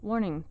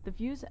Warning: the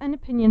views and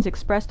opinions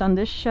expressed on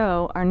this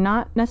show are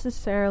not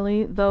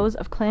necessarily those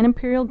of Clan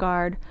Imperial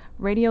Guard,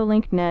 Radio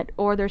Link Net,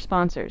 or their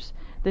sponsors.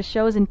 This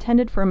show is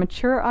intended for a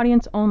mature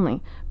audience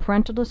only.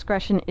 Parental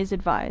discretion is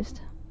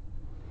advised.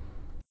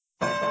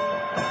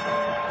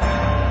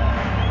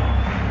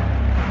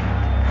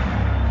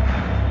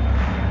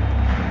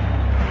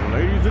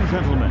 Ladies and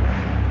gentlemen,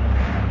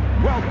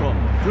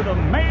 welcome to the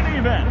main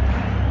event.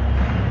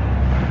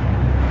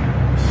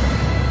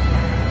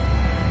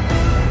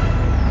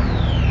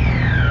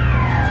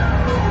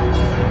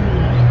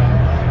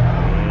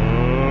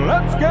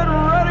 Let's get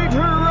ready to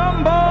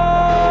rumble!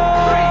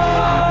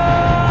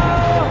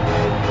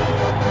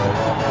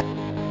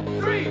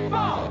 3,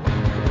 4!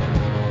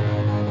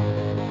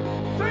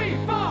 3,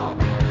 4!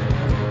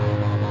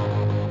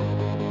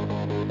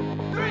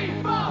 3,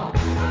 4!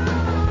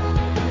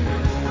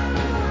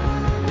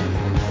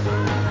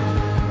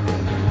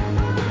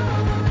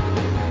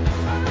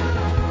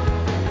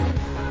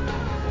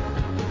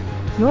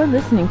 You're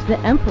listening to the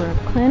Emperor of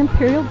Clan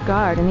Imperial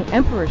Guard and the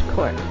Emperor's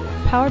Court,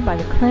 powered by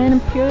the Clan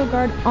Imperial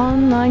Guard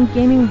Online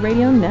Gaming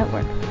Radio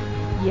Network.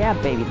 Yeah,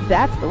 baby,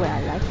 that's the way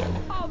I like it.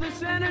 All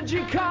this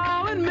energy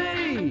calling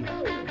me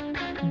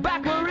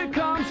back where it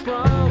comes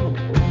from.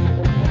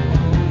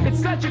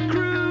 It's such a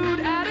crude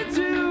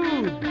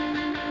attitude.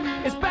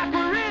 It's back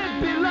where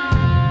it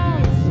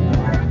belongs.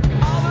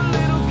 All the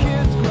little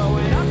kids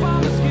growing up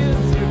on the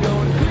skids are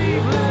going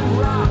Cleveland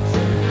rocks,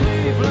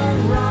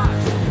 Cleveland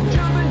rocks.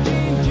 Jumping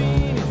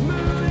Gene, it's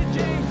Moody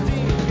James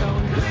Dean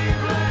going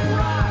Cleveland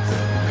rocks,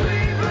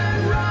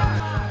 Cleveland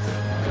rocks,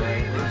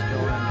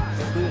 Cleveland rocks.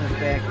 Cleveland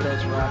back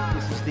does rock.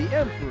 This is the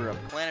Emperor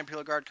of Clan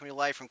Imperial Guard coming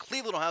live from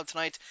Cleveland, Ohio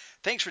tonight.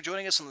 Thanks for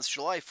joining us on this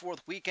July 4th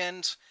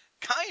weekend.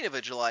 Kind of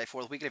a July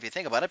 4th weekend if you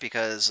think about it,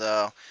 because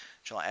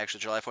July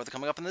 4th is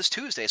coming up on this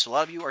Tuesday. So a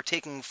lot of you are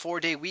taking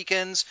 4-day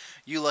weekends.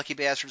 You lucky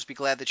bastards, be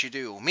glad that you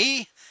do.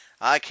 Me,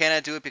 I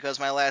cannot do it because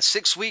my last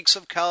 6 weeks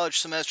of college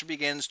semester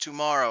begins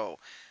tomorrow.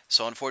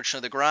 So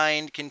unfortunately, the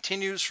grind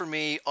continues for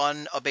me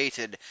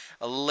unabated.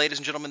 Ladies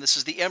and gentlemen, this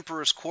is the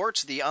Emperor's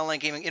Court, the online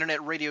gaming,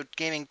 internet, radio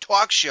gaming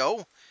talk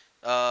show.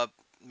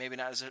 Maybe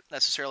not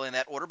necessarily in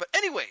that order, but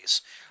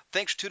anyways,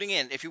 thanks for tuning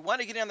in. If you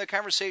want to get in on the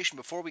conversation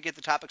before we get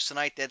the topics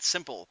tonight, that's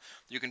simple.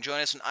 You can join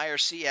us in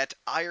IRC at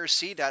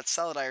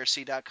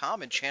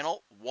irc.solidirc.com and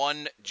channel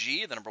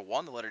 1G, the number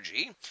 1, the letter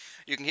G.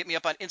 You can hit me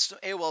up on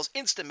AOL's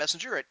Instant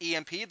Messenger at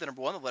EMP, the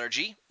number 1, the letter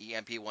G,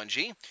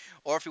 EMP1G.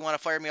 Or if you want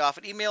to fire me off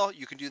an email,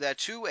 you can do that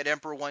too at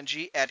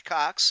Emperor1G at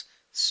Cox,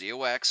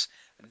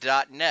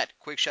 COX.net.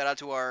 Quick shout out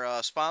to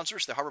our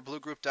sponsors, the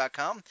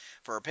HarborBlueGroup.com,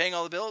 for paying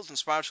all the bills and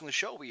sponsoring the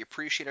show. We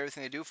appreciate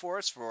everything they do for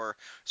us, for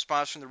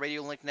sponsoring the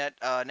Radio Link Net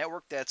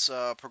network that's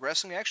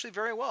progressing actually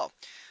very well.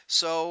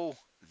 So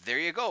there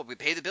you go. We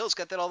pay the bills,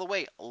 got that all the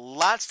way.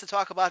 Lots to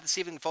talk about this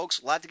evening, folks.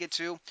 A lot to get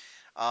to.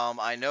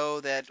 I know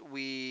that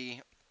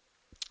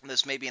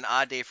this may be an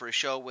odd day for a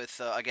show with,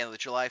 again, with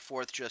July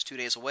 4th just 2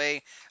 days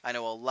away. I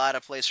know a lot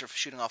of places are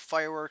shooting off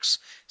fireworks.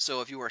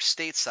 So if you are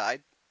stateside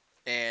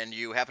and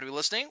you happen to be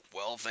listening,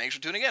 well, thanks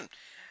for tuning in.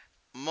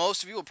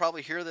 Most of you will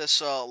probably hear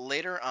this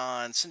later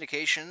on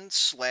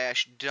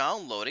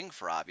syndication/downloading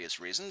for obvious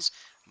reasons.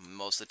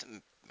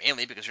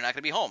 Mainly because you're not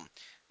going to be home.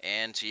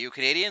 And to you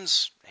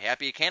Canadians,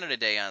 happy Canada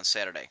Day on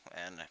Saturday.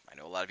 And I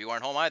know a lot of you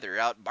aren't home either. You're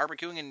out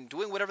barbecuing and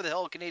doing whatever the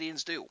hell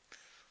Canadians do.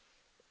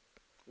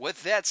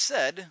 With that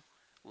said,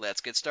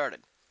 let's get started.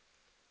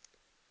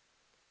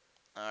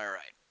 All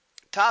right.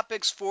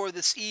 Topics for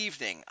this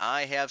evening.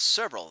 I have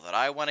several that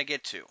I want to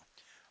get to.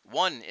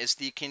 One is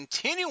the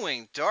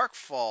continuing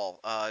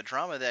Darkfall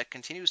drama that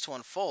continues to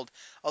unfold.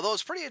 Although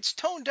it's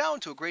toned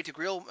down to a great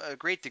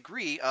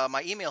degree.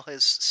 My email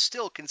has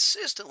still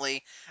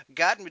consistently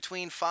gotten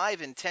between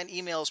 5 and 10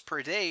 emails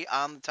per day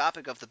on the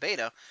topic of the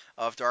beta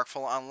of Darkfall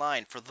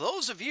Online. For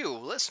those of you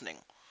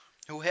listening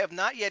who have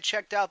not yet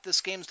checked out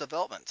this game's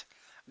development,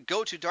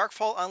 go to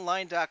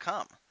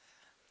darkfallonline.com.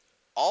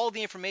 All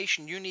the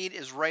information you need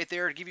is right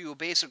there to give you a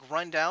basic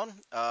rundown,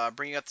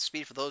 bring you up to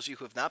speed for those of you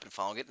who have not been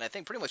following it, and I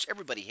think pretty much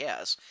everybody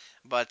has.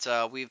 But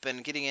we've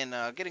been getting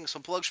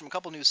some plugs from a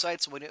couple new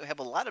sites, and we have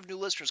a lot of new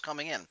listeners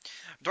coming in.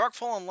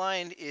 Darkfall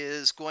Online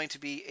is going to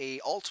be a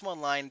Ultima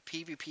Online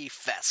PvP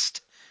fest,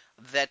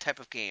 that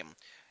type of game.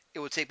 It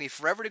would take me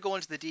forever to go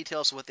into the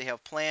details of what they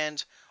have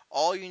planned.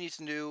 All you need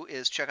to do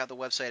is check out the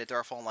website at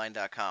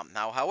darkfallonline.com.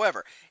 Now,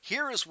 however,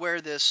 here is where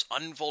this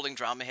unfolding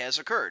drama has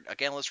occurred.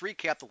 Again, let's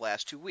recap the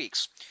last 2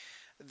 weeks.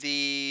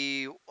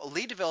 The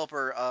lead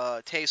developer,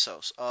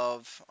 Tesos,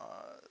 of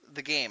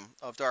the game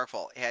of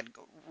Darkfall, had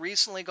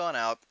recently gone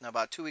out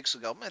about 3 weeks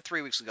ago,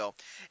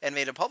 and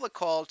made a public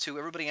call to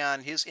everybody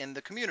in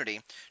the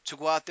community to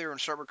go out there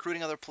and start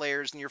recruiting other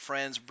players and your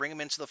friends, bring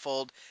them into the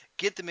fold,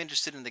 get them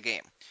interested in the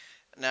game.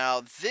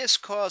 Now, this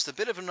caused a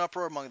bit of an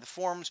uproar among the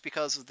forums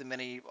because of the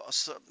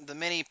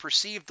many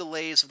perceived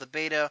delays of the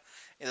beta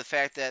and the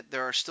fact that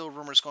there are still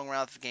rumors going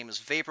around that the game is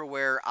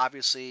vaporware.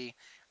 Obviously,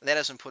 that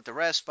hasn't put to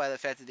rest by the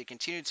fact that they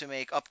continue to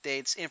make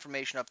updates,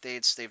 information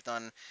updates. They've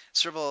done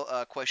several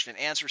question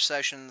and answer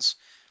sessions.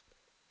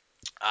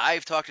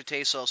 I've talked to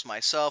Tesos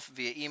myself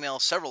via email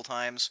several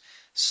times.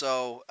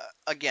 So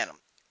again,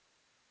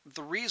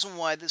 the reason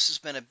why this has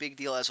been a big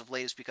deal as of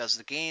late is because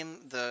the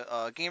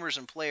gamers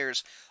and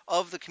players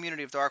of the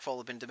community of Darkfall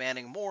have been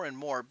demanding more and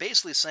more,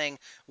 basically saying,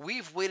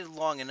 we've waited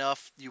long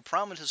enough. You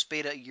promised us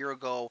beta a year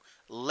ago.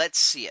 Let's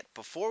see it.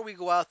 Before we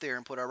go out there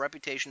and put our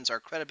reputations,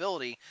 our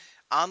credibility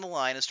on the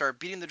line and start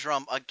beating the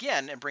drum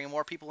again and bringing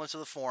more people into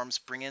the forums,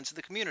 bring it into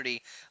the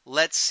community,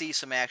 let's see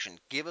some action.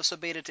 Give us a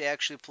beta to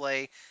actually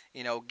play,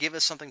 give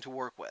us something to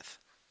work with.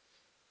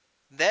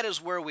 That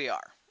is where we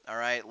are. All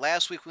right.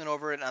 Last week we went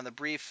over it on the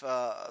brief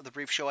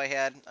show I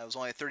had. It was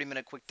only a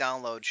 30-minute quick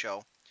download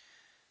show.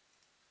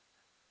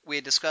 We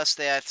had discussed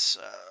that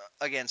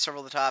again,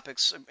 several of the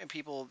topics and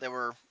people that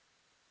were.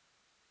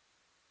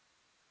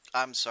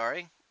 I'm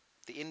sorry,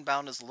 the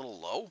inbound is a little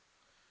low.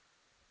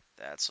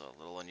 That's a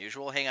little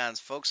unusual. Hang on,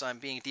 folks. I'm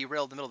being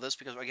derailed in the middle of this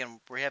because again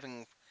we're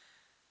having.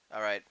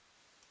 All right.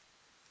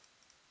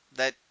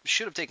 That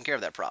should have taken care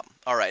of that problem.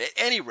 All right. At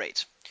any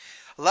rate,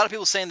 a lot of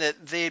people saying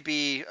that they'd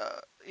be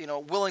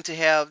willing to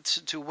have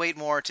to wait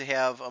more, to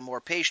have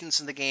more patience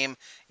in the game.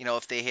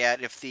 If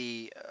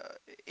the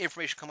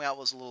information coming out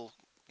was a little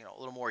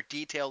more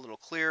detailed, a little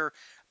clearer.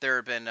 There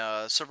have been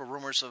several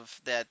rumors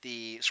of that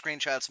the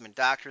screenshots have been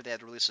doctored. They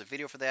had to release a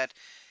video for that.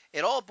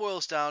 It all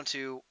boils down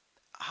to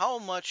how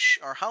much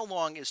or how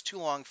long is too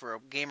long for a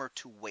gamer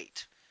to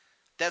wait.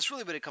 That's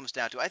really what it comes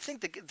down to. I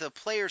think the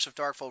players of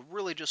Darkfall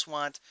really just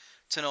want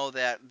to know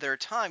that their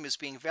time is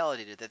being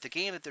validated, that the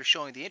game that they're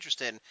showing the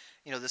interest in,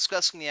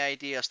 discussing the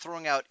ideas,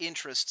 throwing out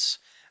interests,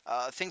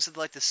 things that they'd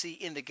like to see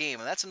in the game.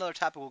 And that's another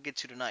topic we'll get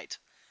to tonight.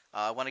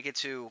 I want to get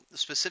to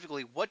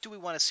specifically what do we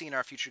want to see in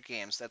our future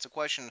games. That's a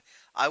question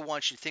I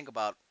want you to think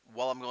about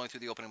while I'm going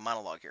through the opening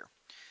monologue here.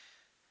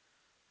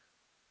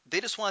 They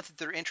just want that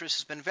their interest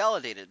has been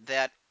validated,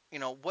 that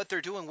what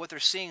they're doing, what they're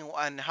seeing,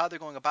 and how they're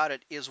going about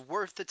it is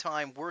worth the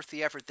time, worth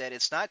the effort, that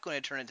it's not going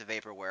to turn into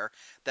vaporware,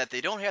 that they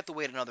don't have to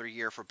wait another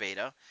year for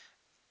beta,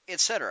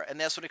 etc. And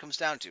that's what it comes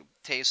down to.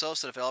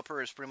 Tesos, the developer,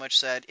 has pretty much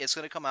said it's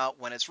going to come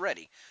out when it's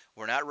ready.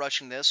 We're not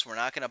rushing this. We're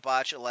not going to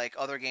botch it like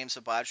other games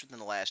have botched within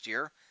the last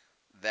year.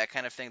 That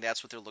kind of thing,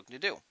 that's what they're looking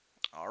to do.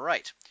 All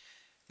right.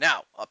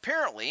 Now,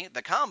 apparently,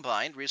 the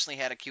Combine recently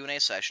had a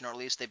Q&A session, or at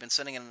least they've been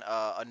sending in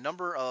a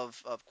number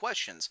of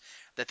questions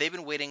that they've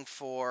been waiting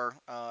for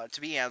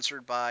to be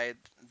answered by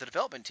the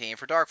development team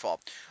for Darkfall.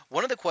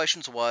 One of the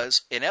questions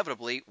was,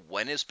 inevitably,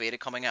 when is beta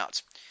coming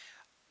out?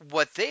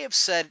 What they have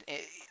said,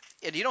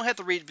 and you don't have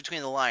to read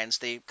between the lines,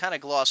 they kind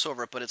of gloss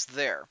over it, but it's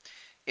there,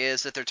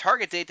 is that their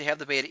target date to have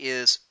the beta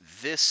is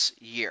this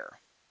year.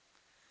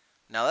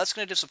 Now, that's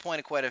going to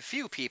disappoint quite a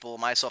few people,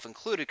 myself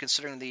included,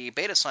 considering the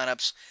beta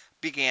signups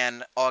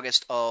began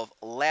August of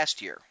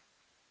last year.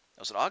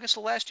 Was it August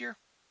of last year?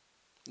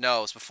 No,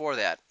 it was before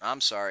that.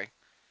 I'm sorry.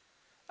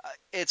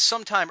 It's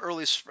sometime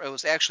early. It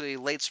was actually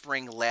late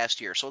spring last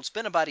year, so it's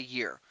been about a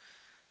year.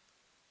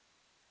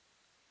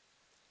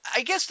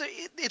 I guess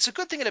it's a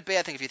good thing and a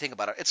bad thing if you think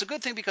about it. It's a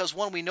good thing because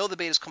one, we know the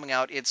beta is coming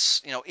out.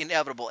 It's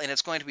inevitable, and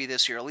it's going to be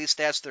this year. At least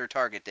that's their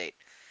target date.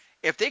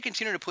 If they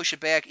continue to push it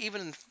back,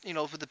 even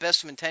with the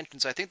best of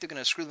intentions, I think they're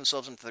going to screw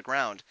themselves into the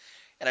ground,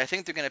 and I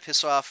think they're going to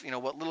piss off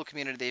what little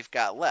community they've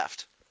got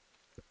left.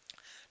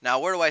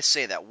 Now, where do I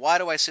say that? Why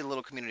do I say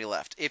little community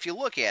left? If you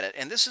look at it,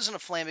 and this isn't a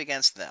flame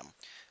against them.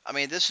 I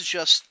mean, this is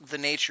just the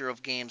nature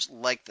of games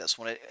like this.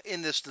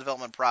 In this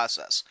development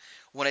process,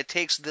 when it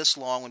takes this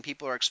long, when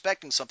people are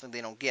expecting something,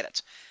 they don't get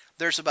it.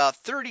 There's about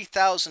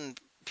 30,000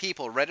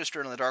 people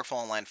registered on the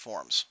Darkfall Online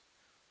forums.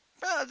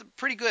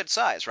 Pretty good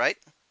size, right?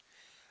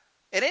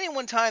 At any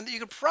one time, you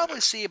could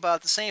probably see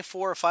about the same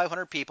 400 or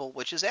 500 people,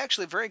 which is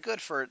actually very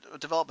good for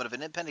development of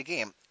an independent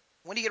game.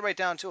 When you get right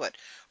down to it,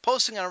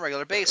 posting on a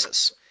regular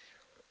basis.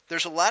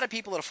 There's a lot of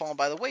people that have fallen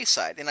by the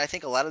wayside, and I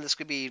think a lot of this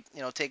could be,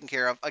 taken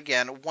care of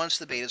again once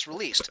the beta is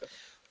released.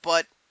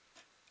 But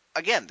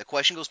again, the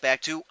question goes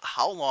back to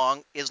how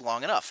long is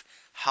long enough?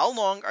 How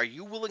long are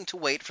you willing to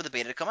wait for the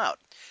beta to come out?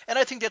 And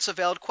I think that's a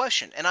valid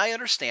question, and I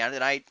understand.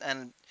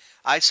 And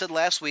I said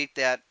last week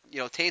that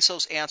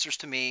Tesos answers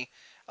to me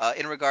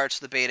in regards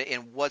to the beta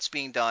and what's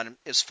being done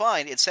is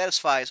fine. It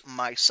satisfies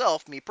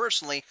myself, me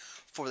personally,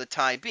 for the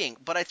time being.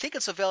 But I think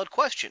it's a valid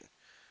question.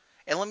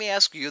 And let me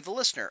ask you, the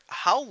listener,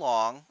 how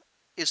long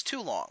is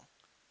too long?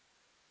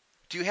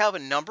 Do you have a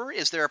number?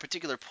 Is there a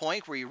particular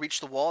point where you reach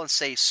the wall and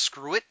say,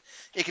 screw it?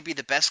 It could be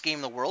the best game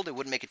in the world. It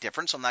wouldn't make a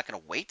difference. I'm not going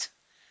to wait.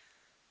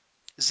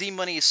 Z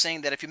Money is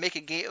saying that if you make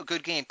a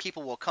good game,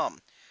 people will come.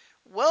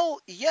 Well,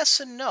 yes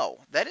and no.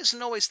 That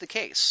isn't always the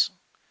case.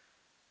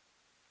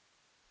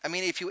 I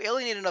mean, if you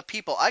alienate enough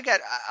people,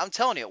 I'm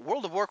telling you,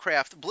 World of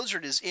Warcraft,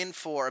 Blizzard is in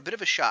for a bit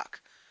of a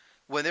shock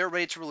when they're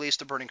ready to release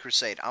the Burning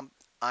Crusade.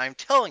 I'm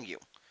telling you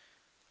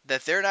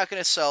that they're not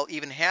going to sell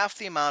even half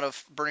the amount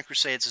of Burning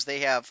Crusades as they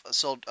have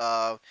sold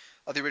of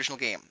the original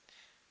game.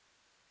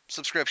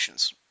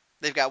 Subscriptions.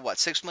 They've got, what,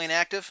 6 million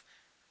active?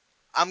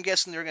 I'm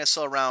guessing they're going to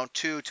sell around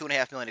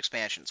 2.5 million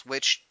expansions,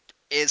 which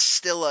is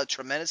still a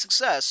tremendous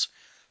success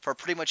for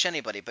pretty much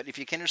anybody. But if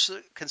you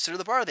consider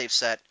the bar they've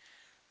set,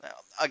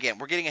 Again,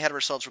 we're getting ahead of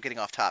ourselves. We're getting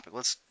off topic.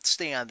 Let's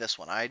stay on this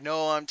one. I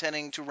know I'm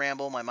tending to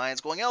ramble. My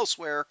mind's going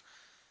elsewhere.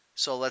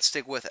 So let's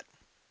stick with it.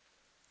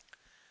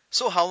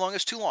 So how long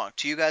is too long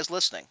to you guys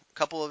listening? A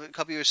couple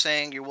of you are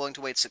saying you're willing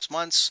to wait 6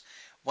 months.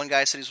 One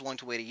guy said he's willing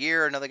to wait a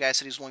year. Another guy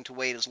said he's willing to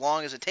wait as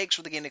long as it takes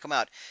for the game to come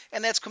out,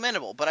 and that's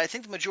commendable. But I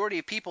think the majority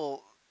of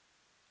people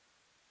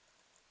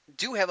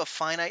do have a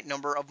finite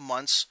number of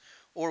months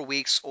or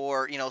weeks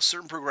or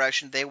certain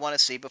progression they want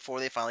to see before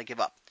they finally give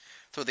up,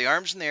 throw the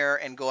arms in the air,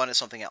 and go on to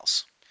something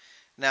else.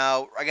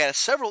 Now, I got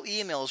several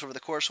emails over the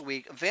course of a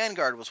week.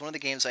 Vanguard was one of the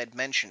games I had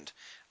mentioned,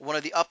 one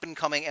of the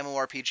up-and-coming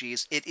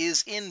MMORPGs. It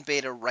is in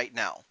beta right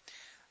now.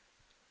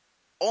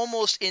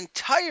 Almost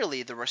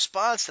entirely the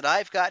response that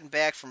I've gotten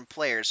back from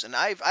players, and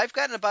I've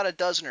gotten about a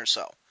dozen or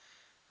so,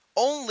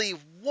 only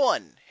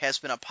one has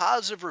been a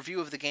positive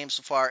review of the game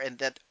so far, and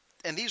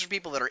these are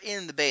people that are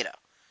in the beta.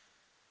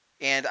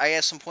 And I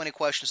asked some pointed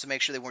questions to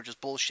make sure they weren't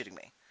just bullshitting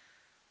me.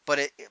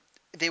 But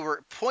they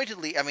were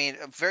pointedly,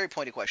 very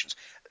pointed questions.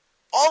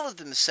 All of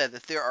them said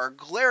that there are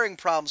glaring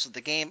problems with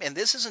the game, and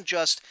this isn't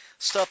just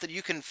stuff that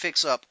you can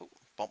fix up.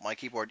 Bump my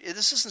keyboard.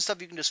 This isn't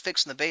stuff you can just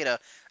fix in the beta,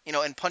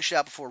 and punch it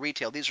out before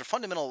retail. These are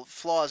fundamental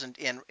flaws in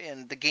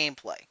the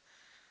gameplay.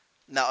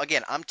 Now,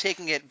 again, I'm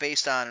taking it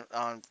based on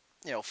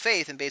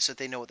faith and based that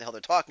they know what the hell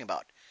they're talking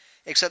about.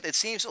 Except it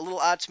seems a little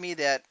odd to me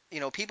that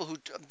people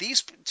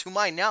to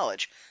my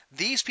knowledge,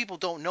 these people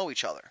don't know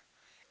each other,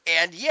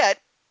 and yet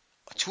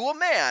to a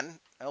man,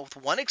 with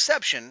one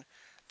exception,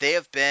 they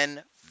have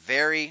been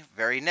very,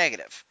 very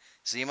negative.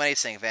 So you might be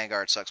saying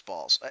Vanguard sucks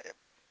balls.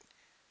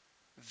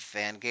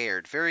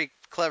 Vanguard, very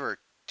clever,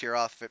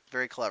 Tiroth,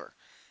 very clever.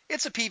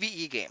 It's a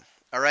PvE game,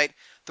 all right?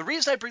 The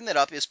reason I bring that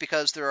up is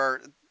because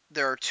there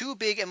are two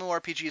big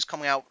MMORPGs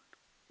coming out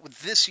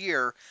this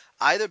year,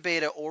 either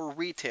beta or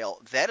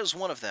retail. That is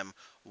one of them.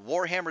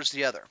 Warhammer's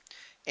the other.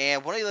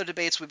 And one of the other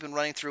debates we've been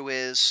running through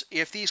is,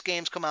 if these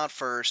games come out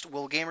first,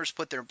 will gamers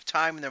put their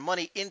time and their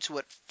money into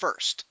it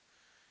first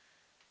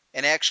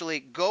and actually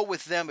go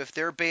with them if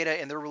their beta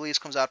and their release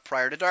comes out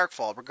prior to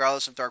Darkfall,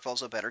 regardless if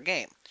Darkfall's a better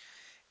game?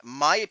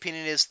 My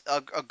opinion is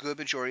a good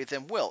majority of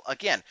them will.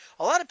 Again,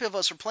 a lot of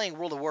us are playing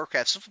World of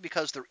Warcraft simply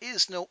because there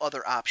is no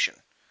other option.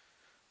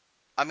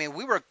 We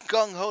were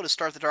gung-ho to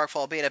start the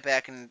Darkfall beta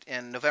back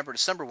in November,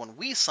 December when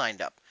we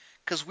signed up,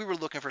 because we were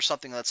looking for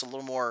something that's a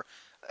little more,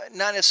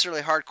 not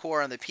necessarily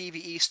hardcore on the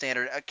PvE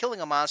standard. Killing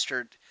a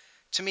monster,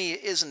 to me,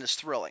 isn't as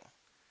thrilling.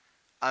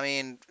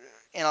 And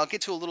I'll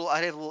get to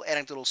I have a little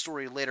anecdotal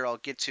story later I'll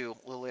get to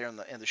a little later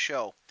in the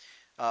show,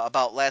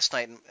 about last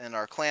night in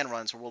our clan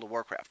runs in World of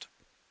Warcraft.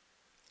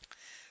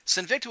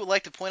 Sinvicta would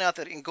like to point out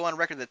that and go on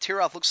record that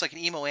Tiroth looks like an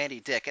emo Andy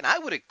Dick, and I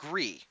would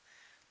agree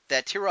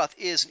that Tiroth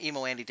is an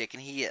emo Andy Dick,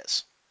 and he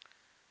is.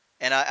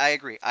 And I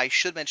agree. I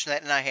should mention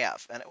that, and I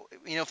have. And,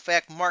 in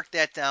fact, mark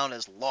that down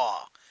as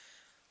law.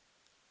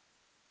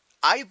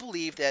 I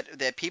believe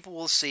that people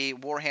will see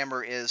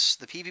Warhammer is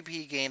the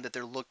PvP game that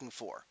they're looking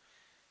for,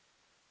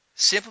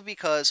 simply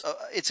because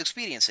it's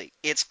expediency.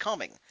 It's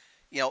coming.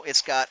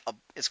 It's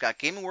got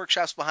gaming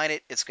workshops behind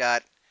it. It's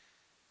got,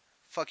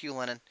 fuck you,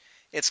 Lennon.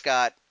 It's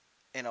got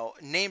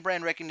name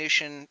brand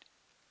recognition.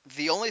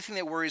 The only thing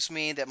that worries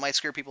me that might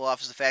scare people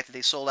off is the fact that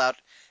they sold out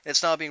and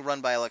it's now being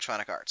run by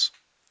Electronic Arts.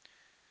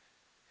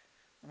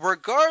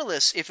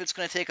 Regardless if it's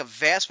going to take a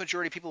vast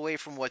majority of people away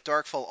from what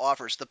Darkfall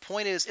offers, the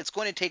point is it's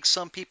going to take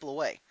some people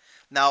away.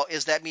 Now,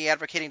 is that me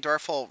advocating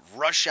Darkfall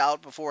rush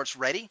out before it's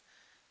ready?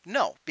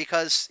 No,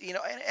 because,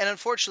 and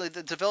unfortunately,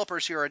 the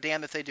developers here are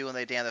damned if they do and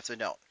they damned if they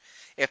don't.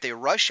 If they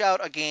rush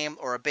out a game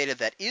or a beta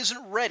that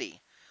isn't ready,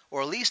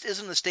 or at least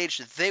isn't the stage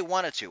that they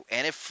want it to,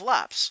 and it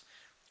flops,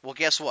 well,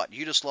 guess what?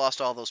 You just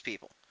lost all those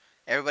people.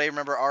 Everybody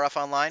remember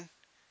RF Online?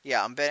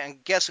 Yeah, I'm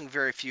guessing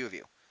very few of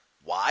you.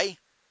 Why?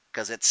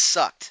 Because it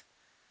sucked.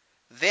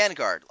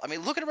 Vanguard.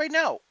 Look at it right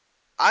now.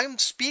 I'm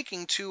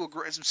speaking to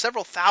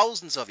several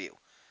thousands of you,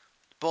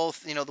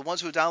 both the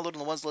ones who downloaded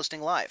and the ones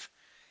listening live.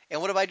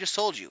 And what have I just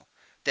told you?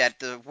 That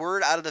the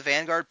word out of the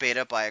Vanguard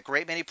beta by a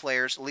great many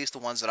players, at least the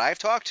ones that I've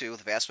talked to,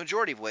 the vast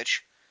majority of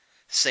which,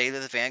 say that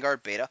the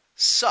Vanguard beta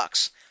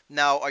sucks.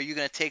 Now, are you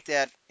going to take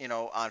that,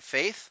 on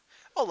faith?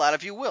 A lot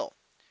of you will.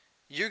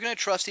 You're going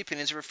to trust the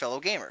opinions of your fellow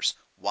gamers.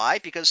 Why?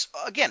 Because,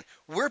 again,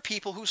 we're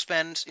people who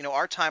spend,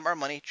 our time, our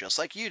money, just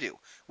like you do.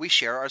 We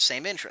share our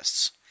same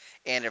interests.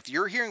 And if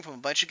you're hearing from a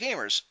bunch of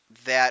gamers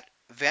that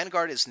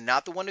Vanguard is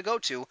not the one to go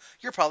to,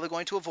 you're probably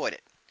going to avoid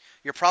it.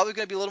 You're probably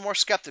going to be a little more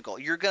skeptical.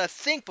 You're going to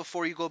think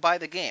before you go buy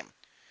the game.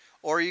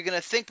 Or you're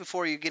going to think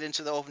before you get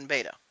into the open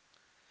beta.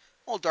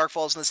 Well,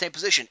 Darkfall's in the same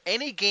position.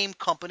 Any game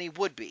company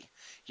would be.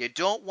 You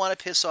don't want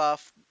to piss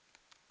off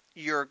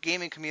your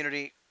gaming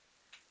community,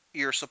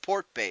 your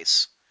support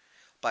base,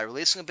 by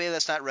releasing a beta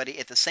that's not ready.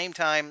 At the same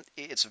time,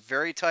 it's a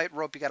very tight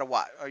rope you got to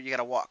walk.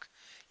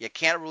 You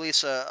can't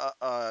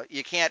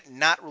you can't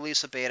not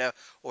release a beta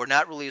or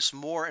not release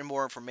more and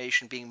more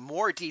information, being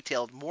more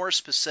detailed, more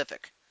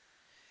specific,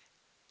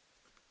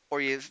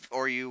 or you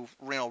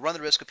run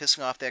the risk of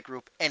pissing off that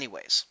group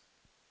anyways.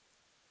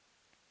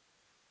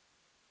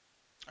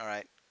 All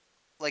right,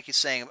 like you're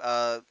saying,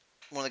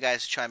 one of the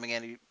guys chiming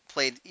in. He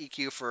played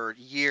EQ for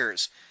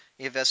years.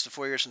 He invested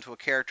 4 years into a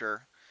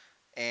character,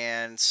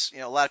 and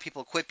a lot of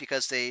people quit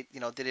because they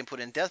didn't put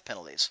in death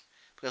penalties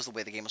because of the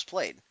way the game was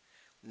played.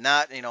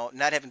 Not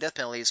having death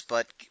penalties,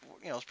 but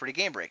it's pretty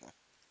game breaking.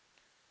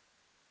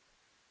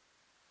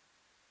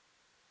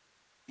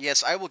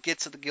 Yes, I will get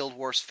to the Guild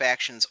Wars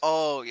factions.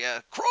 Oh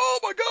yeah, oh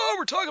my God,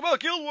 we're talking about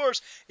Guild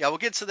Wars. Yeah, we'll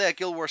get to that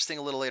Guild Wars thing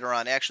a little later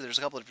on. Actually, there's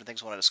a couple of different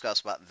things I want to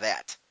discuss about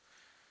that.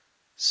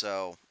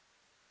 So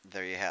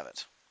there you have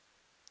it.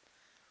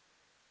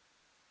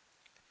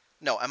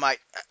 No, am I?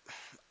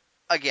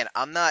 Again,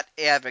 I'm not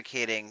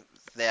advocating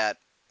that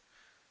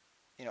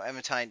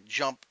Emmetine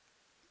jump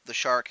the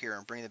shark here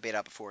and bring the bait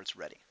out before it's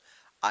ready.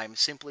 I'm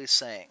simply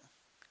saying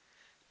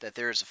that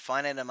there is a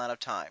finite amount of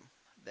time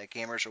that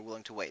gamers are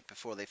willing to wait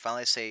before they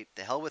finally say,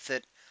 "The hell with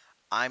it,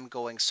 I'm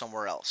going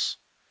somewhere else."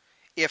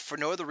 If for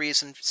no other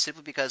reason,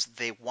 simply because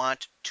they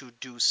want to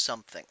do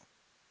something.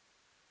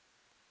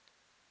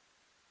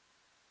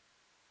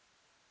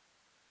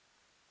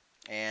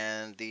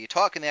 And the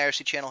talk in the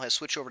IRC channel has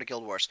switched over to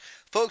Guild Wars.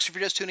 Folks, if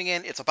you're just tuning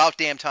in, it's about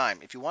damn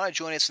time. If you want to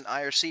join us in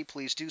IRC,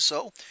 please do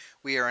so.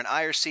 We are in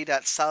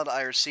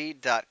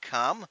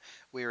irc.solidirc.com.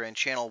 We are in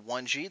channel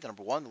 1G, the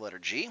number 1, the letter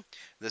G.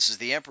 This is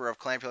the Emperor of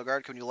Clan Imperial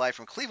Guard coming to you live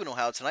from Cleveland,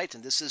 Ohio tonight,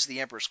 and this is the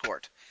Emperor's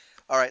Court.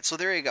 All right, so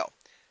there you go.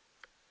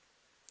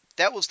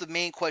 That was the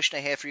main question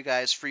I had for you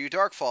guys, for you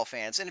Darkfall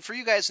fans, and for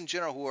you guys in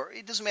general who are,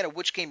 it doesn't matter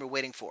which game you're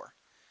waiting for,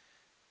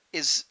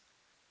 is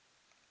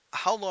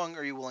how long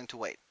are you willing to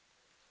wait?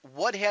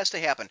 What has to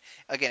happen?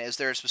 Again, is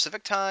there a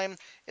specific time?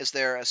 Is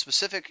there a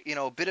specific,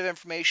 bit of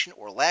information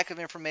or lack of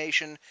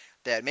information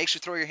that makes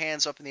you throw your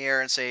hands up in the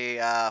air and say,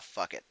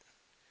 fuck it?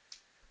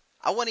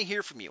 I want to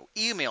hear from you.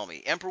 Email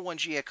me,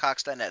 emperor1g at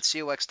cox.net,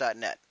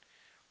 cox.net.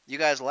 You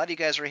guys, a lot of you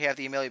guys already have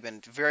the email. You've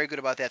been very good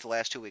about that the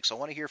last 2 weeks. So I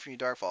want to hear from you,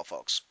 Darkfall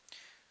folks.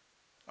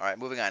 All right,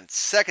 moving on.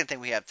 Second thing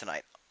we have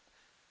tonight.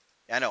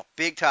 I know,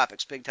 big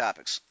topics, big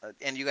topics.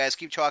 And you guys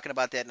keep talking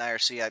about that in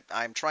IRC.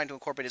 I'm trying to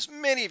incorporate as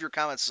many of your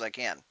comments as I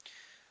can.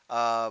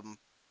 Um,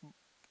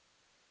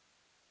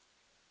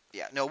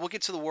 Yeah, no, we'll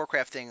get to the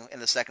Warcraft thing in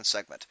the second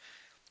segment.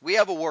 We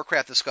have a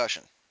Warcraft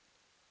discussion.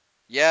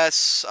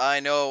 Yes, I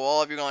know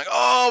all of you are going,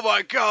 oh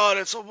my God,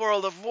 it's a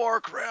World of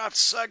Warcraft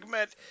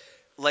segment.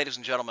 Ladies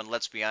and gentlemen,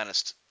 let's be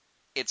honest.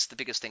 It's the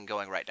biggest thing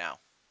going right now.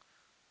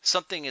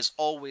 Something is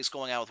always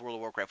going on with World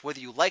of Warcraft.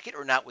 Whether you like it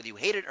or not, whether you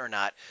hate it or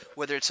not,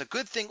 whether it's a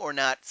good thing or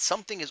not,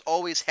 something is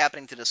always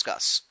happening to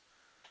discuss.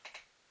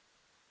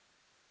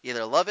 You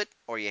either love it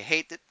or you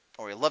hate it,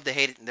 or you love to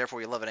hate it, and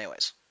therefore you love it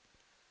anyways.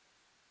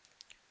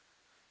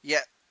 Yeah,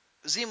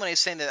 Z-Money is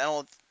saying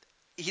that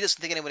he doesn't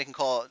think anybody can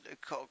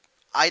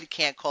I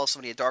can't call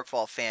somebody a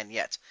Darkfall fan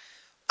yet.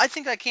 I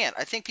think I can.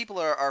 I think people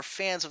are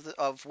fans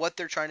of what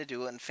they're trying to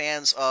do and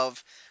fans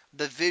of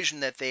the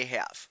vision that they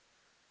have.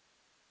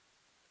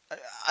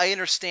 I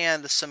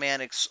understand the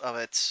semantics of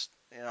it,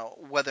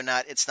 whether or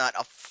not it's not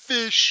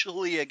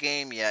officially a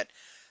game yet.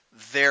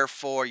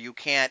 Therefore, you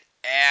can't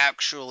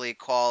actually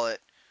call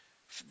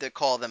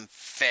them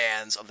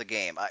fans of the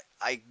game.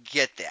 I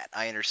get that.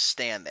 I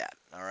understand that.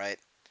 All right.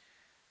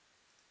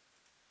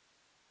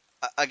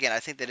 Again, I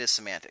think that is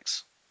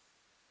semantics.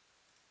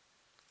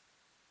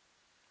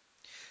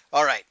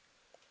 All right.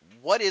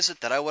 What is it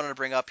that I wanted to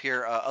bring up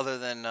here other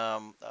than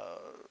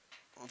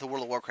the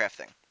World of Warcraft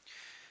thing?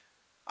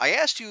 I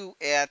asked you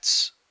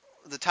at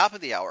the top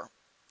of the hour,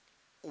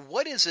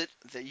 what is it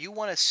that you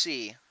want to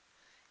see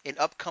in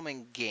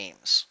upcoming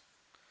games?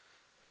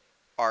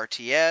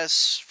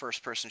 RTS,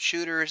 first person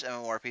shooters,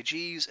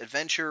 MMORPGs,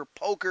 adventure,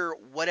 poker,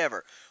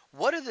 whatever.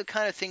 What are the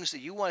kind of things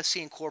that you want to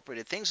see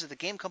incorporated? Things that the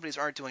game companies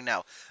aren't doing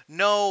now?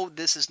 No,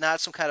 this is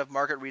not some kind of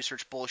market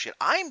research bullshit.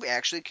 I'm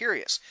actually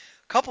curious.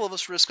 A couple of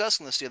us were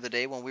discussing this the other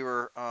day when we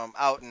were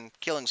out and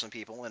killing some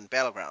people in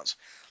Battlegrounds.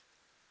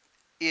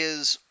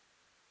 Is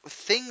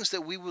things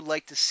that we would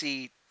like to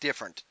see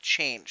different,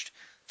 changed,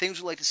 things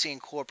we'd like to see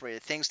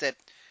incorporated, things that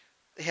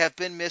have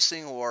been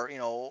missing or,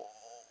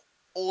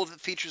 old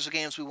features of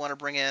games we want to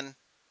bring in.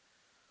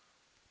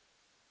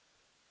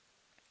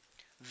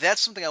 That's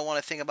something I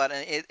want to think about,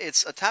 and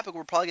it's a topic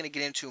we're probably going to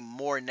get into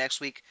more next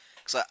week.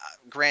 Because,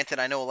 granted,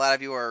 I know a lot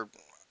of you are,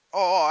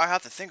 oh, I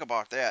have to think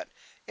about that,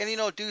 and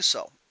do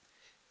so.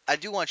 I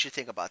do want you to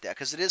think about that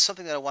because it is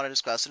something that I want to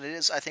discuss, and it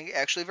is, I think,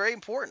 actually very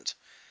important.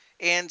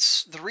 And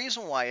the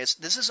reason why is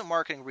this isn't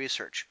marketing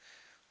research,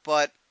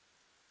 but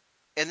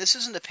and this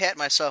isn't to pat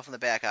myself in the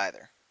back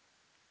either.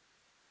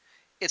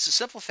 It's the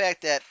simple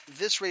fact that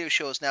this radio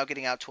show is now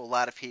getting out to a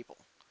lot of people,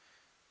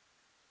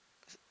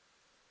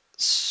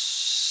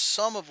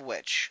 some of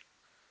which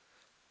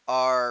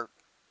are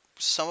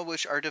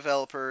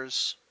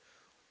developers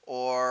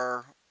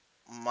or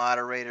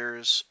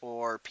moderators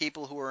or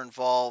people who are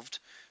involved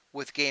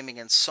with gaming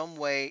in some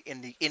way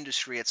in the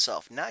industry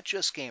itself, not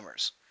just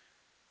gamers.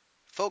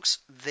 Folks,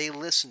 they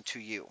listen to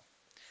you,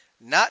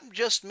 not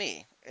just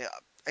me.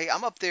 Hey,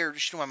 I'm up there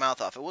shooting my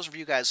mouth off. If it wasn't for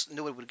you guys,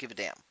 nobody would give a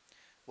damn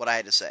what I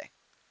had to say.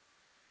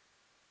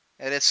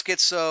 And it's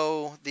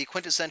Schizo, the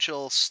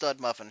quintessential stud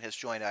muffin, has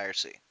joined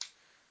IRC.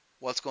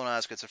 What's going on,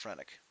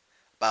 Schizophrenic?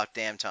 About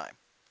damn time.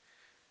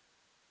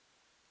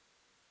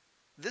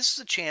 This is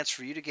a chance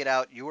for you to get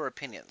out your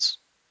opinions.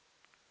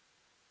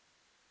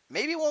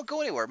 Maybe it won't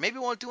go anywhere. Maybe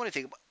it won't do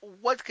anything.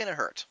 What can it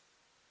hurt?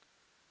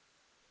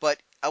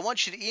 But I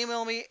want you to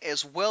email me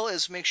as well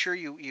as make sure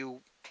you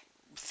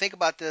think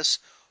about this.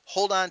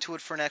 Hold on to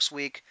it for next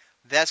week.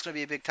 That's going to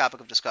be a big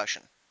topic of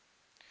discussion.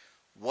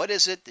 What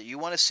is it that you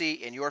want to see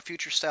in your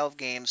future style of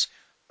games?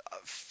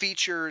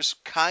 Features,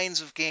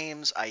 kinds of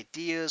games,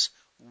 ideas,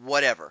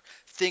 whatever.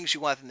 Things you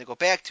want them to go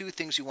back to,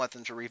 things you want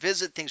them to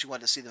revisit, things you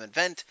want to see them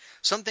invent,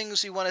 some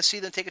things you want to see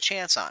them take a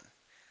chance on.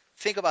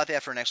 Think about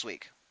that for next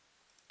week.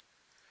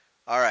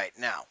 All right,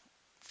 now,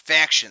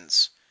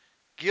 factions.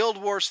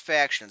 Guild Wars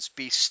factions.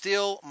 Be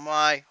still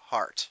my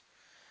heart.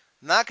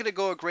 Not going to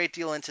go a great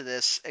deal into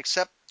this,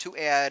 except to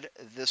add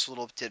this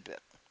little tidbit.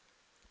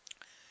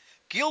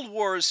 Guild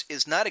Wars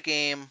is not a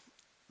game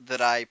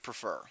that I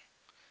prefer,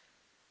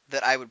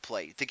 that I would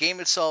play. The game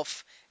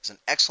itself is an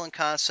excellent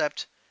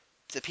concept.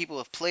 The people who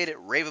have played it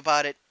rave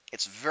about it.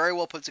 It's very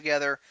well put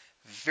together,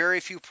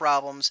 very few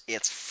problems.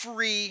 It's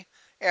free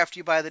after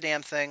you buy the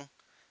damn thing,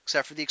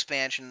 except for the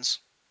expansions.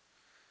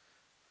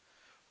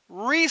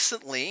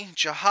 Recently,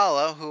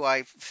 Jahala, who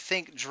I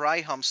think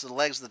dry humps the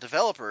legs of the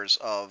developers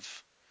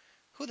of...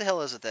 Who the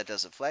hell is it that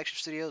does it? Flagship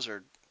Studios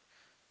or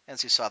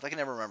NCSoft? I can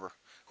never remember.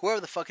 Whoever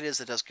the fuck it is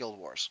that does Guild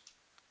Wars.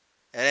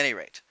 At any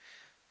rate,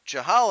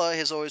 Jahala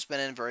has always been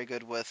in very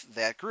good with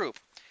that group.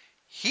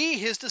 He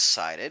has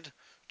decided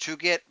to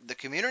get the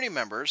community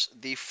members,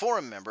 the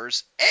forum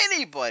members,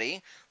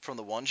 anybody from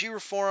the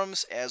 1G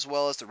forums as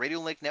well as the Radio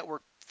Link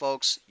Network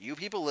folks, you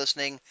people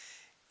listening,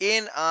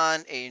 in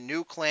on a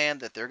new clan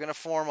that they're going to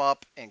form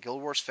up in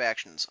Guild Wars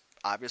factions.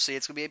 Obviously,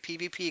 it's going to be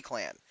a PvP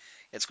clan.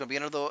 It's going to be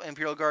under the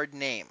Imperial Guard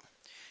name.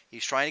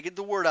 He's trying to get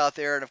the word out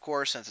there, and of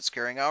course, since it's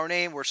carrying our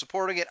name, we're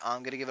supporting it.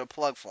 I'm going to give it a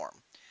plug for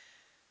him.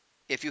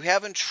 If you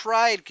haven't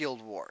tried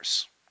Guild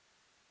Wars,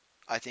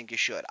 I think you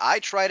should. I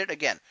tried it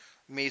again.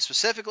 Me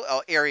specifically.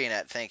 Oh,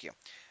 Aryanet, thank you.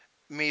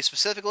 Me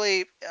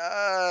specifically.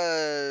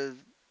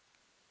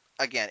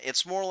 Again,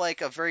 it's more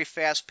like a very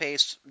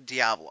fast-paced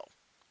Diablo.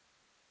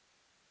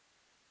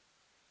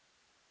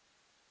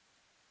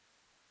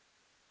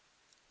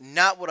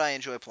 Not what I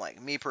enjoy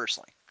playing, me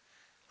personally.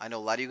 I know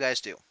a lot of you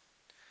guys do.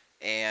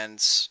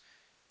 And,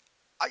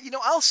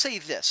 I'll say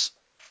this,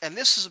 and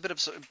this is a bit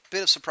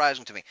of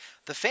surprising to me.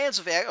 The fans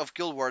of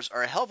Guild Wars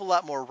are a hell of a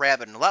lot more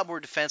rabid and a lot more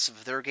defensive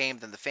of their game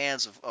than the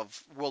fans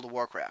of World of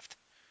Warcraft.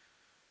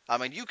 I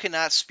mean, you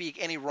cannot speak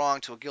any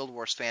wrong to a Guild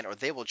Wars fan, or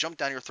they will jump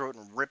down your throat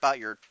and rip out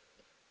your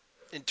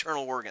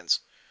internal organs.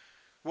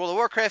 World of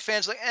Warcraft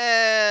fans are like,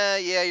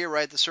 yeah, you're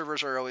right. The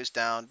servers are always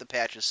down. The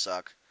patches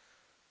suck.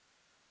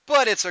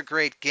 But it's a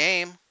great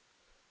game.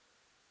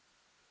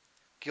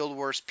 Guild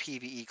Wars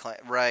PvE clan,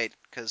 right?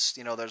 Because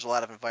there's a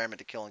lot of environment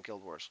to kill in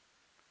Guild Wars.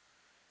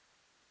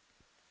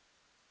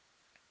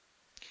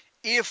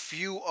 If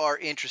you are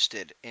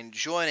interested in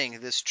joining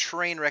this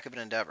train wreck of an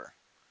endeavor,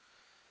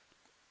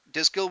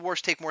 does Guild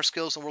Wars take more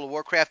skills than World of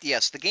Warcraft?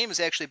 Yes, the game is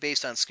actually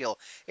based on skill,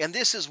 and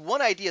this is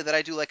one idea that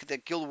I do like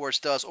that Guild Wars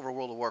does over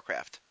World of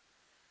Warcraft.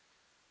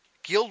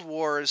 Guild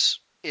Wars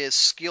is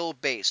skill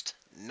based,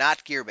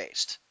 not gear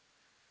based.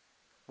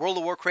 World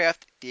of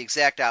Warcraft, the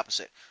exact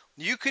opposite.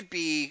 You could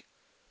be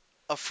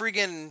a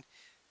friggin'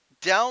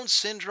 Down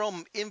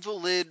syndrome,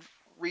 invalid,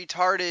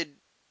 retarded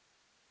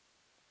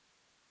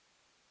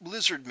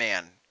lizard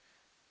man.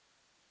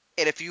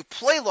 And if you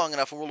play long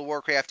enough in World of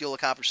Warcraft, you'll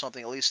accomplish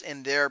something, at least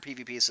in their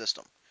PvP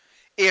system.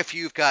 If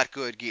you've got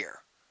good gear.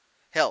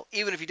 Hell,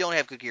 even if you don't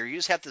have good gear, you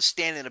just have to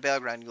stand in a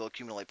battleground and you'll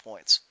accumulate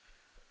points.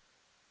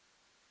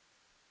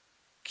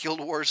 Guild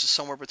Wars is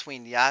somewhere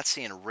between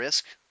Yahtzee and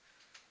Risk.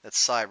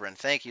 That's Cybran.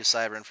 Thank you,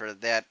 Cybran, for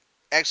that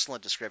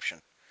excellent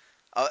description.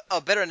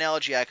 A better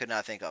analogy I could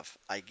not think of,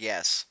 I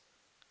guess.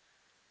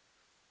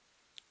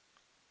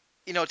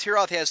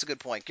 Tiroth has a good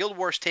point. Guild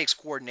Wars takes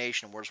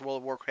coordination, whereas World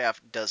of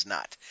Warcraft does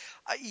not.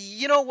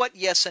 You know what?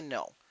 Yes and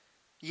no.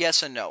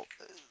 Yes and no.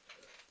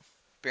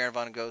 Baron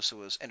von Ghost,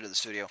 who has entered the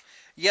studio.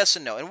 Yes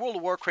and no. In World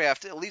of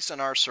Warcraft, at least on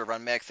our server,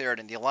 on Mac Theron,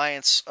 in the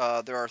Alliance,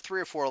 there are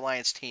 3 or 4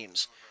 Alliance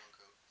teams.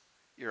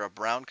 You're a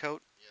brown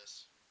coat?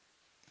 Yes.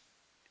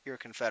 You're a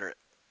Confederate.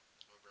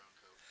 I'm a brown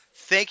coat.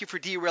 Thank you for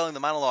derailing the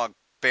monologue,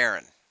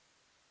 Baron.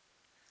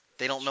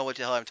 They don't know what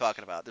the hell I'm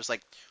talking about. There's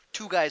like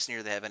 2 guys in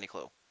here that have any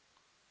clue.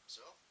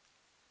 So?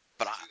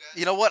 But Two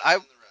you know guys what?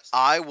 and the rest.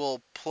 I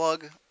will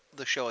plug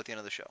the show at the end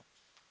of the show.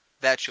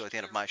 That show at the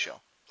end of my show.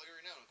 Plug it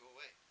right now. Go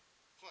away.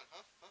 Come on,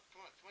 huh?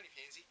 Come on, you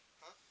pansy.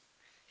 Huh?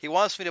 He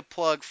wants me to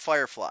plug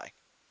Firefly.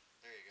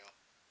 There you go.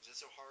 Is that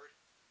so hard?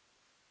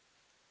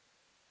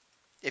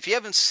 If you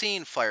haven't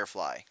seen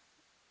Firefly,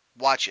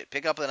 watch it.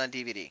 Pick up it on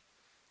DVD.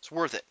 It's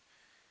worth it.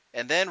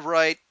 And then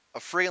write a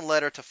friggin'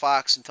 letter to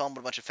Fox and tell them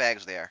what a bunch of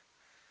fags they are.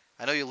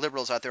 I know you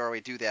liberals out there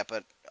already do that,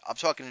 but I'm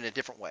talking in a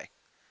different way.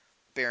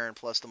 Baron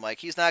plus the mic.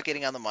 He's not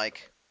getting on the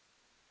mic.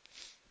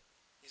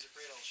 He's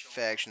afraid I'll show him.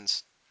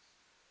 Factions.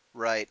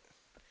 Right.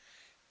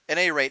 At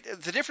any rate,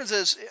 the difference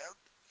is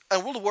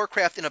on World of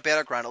Warcraft in a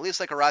battleground, at least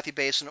like Arathi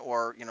Basin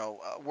or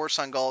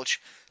Warsun Gulch,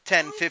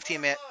 10,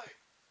 15 man,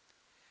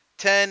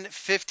 10,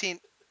 15,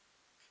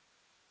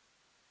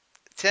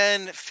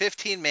 10,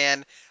 15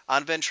 man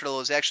on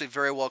Ventrilo is actually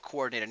very well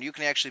coordinated, and you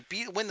can actually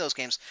win those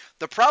games.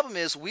 The problem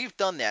is we've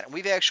done that, and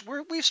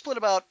we've split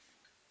about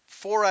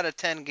 4 out of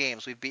 10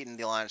 games we've beaten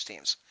the Alliance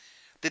teams.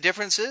 The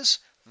difference is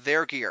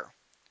their gear.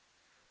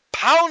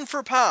 Pound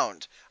for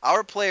pound,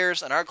 our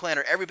players and our clan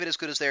are every bit as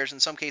good as theirs,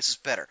 in some cases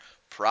better.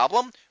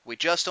 Problem, we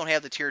just don't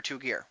have the tier 2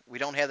 gear. We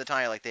don't have the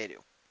tie like they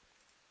do.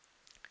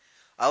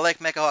 I like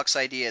Mechahawk's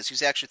ideas.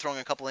 He's actually throwing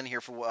a couple in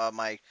here for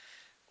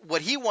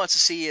what he wants to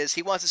see is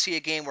he wants to see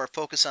a game where it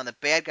focuses on the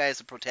bad guy as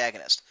the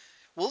protagonist.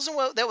 Well,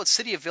 isn't that what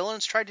City of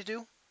Villains tried to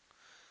do?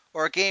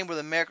 Or a game where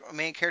the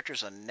main character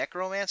is a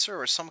necromancer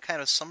or some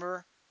kind of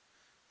summoner?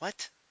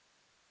 What?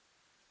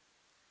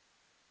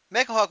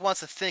 Mechahawk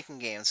wants a thinking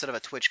game instead of a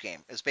Twitch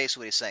game, is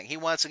basically what he's saying. He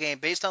wants a game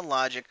based on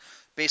logic,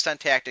 based on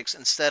tactics,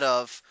 instead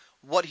of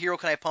what hero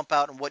can I pump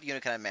out and what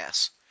unit can I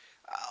mass.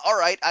 All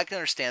right, I can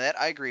understand that.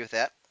 I agree with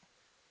that.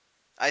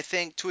 I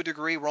think, to a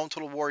degree, Rome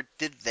Total War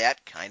did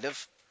that, kind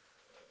of.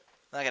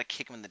 I gotta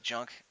kick him in the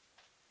junk.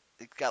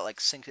 It got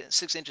like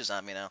 6 inches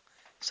on me now.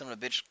 Son of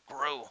a bitch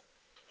grew.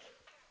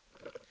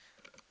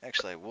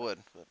 Actually, I would,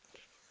 but...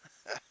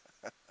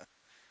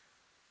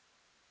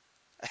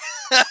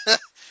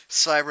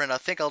 Cybrin, I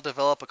think I'll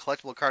develop a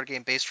collectible card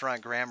game based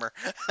around grammar.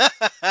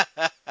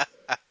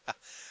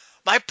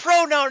 My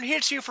pronoun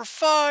hits you for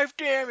 5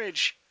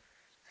 damage.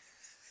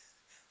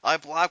 I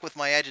block with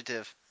my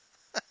adjective.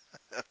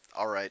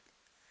 All right.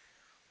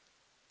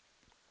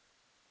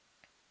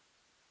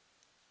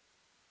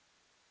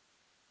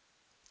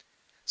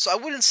 So I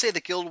wouldn't say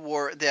that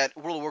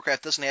World of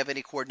Warcraft doesn't have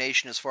any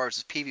coordination as far as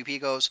the PvP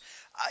goes.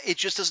 It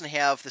just doesn't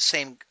have the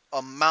same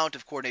amount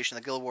of coordination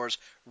that Guild Wars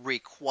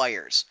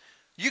requires.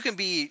 You can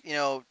be,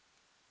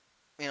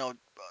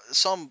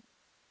 some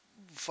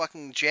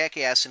fucking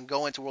jackass and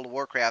go into World of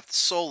Warcraft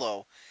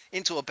solo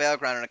into a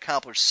battleground and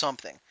accomplish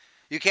something.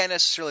 You can't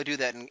necessarily do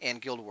that in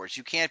Guild Wars.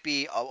 You can't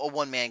be a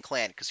one-man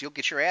clan because you'll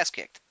get your ass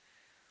kicked.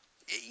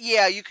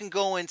 Yeah, you can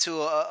go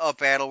into a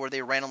battle where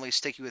they randomly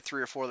stick you with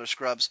 3 or 4 other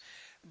scrubs,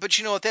 but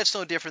you know what? That's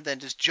no different than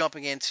just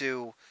jumping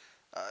into,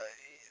 uh,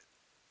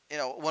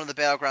 one of the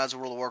battlegrounds of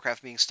World of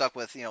Warcraft being stuck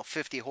with,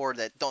 50 horde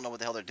that don't know what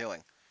the hell they're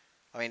doing.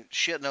 I mean,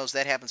 shit knows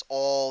that happens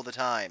all the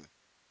time.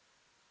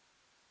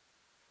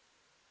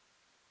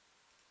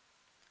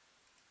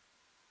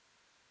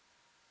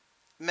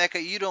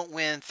 Mecha, you don't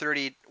win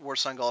 30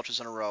 Warsun Gulches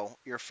in a row.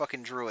 You're a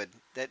fucking druid.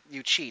 That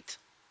you cheat.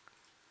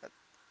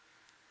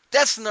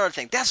 That's another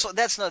thing. That's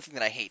another thing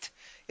that I hate.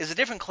 Is the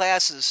different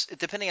classes,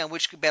 depending on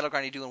which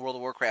battleground you do in World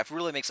of Warcraft,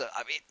 really makes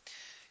I mean,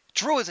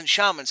 druids and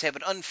shamans have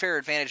an unfair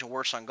advantage in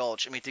Warsun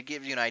Gulch. I mean, to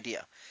give you an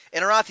idea,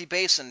 in Arathi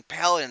Basin,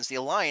 paladins, the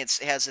Alliance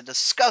has a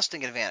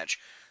disgusting advantage,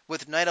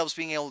 with night elves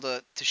being able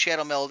to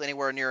shadow meld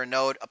anywhere near a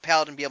node, a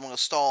paladin being able to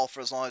stall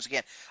for as long as he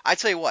can. I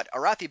tell you what,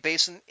 Arathi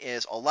Basin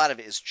is a lot of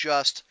it is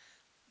just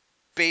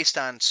based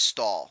on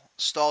stall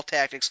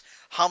tactics.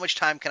 How much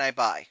time can I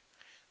buy?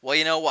 Well,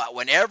 you know what?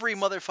 When every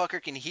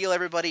motherfucker can heal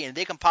everybody and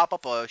they can pop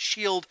up a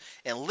shield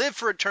and live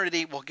for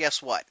eternity, well,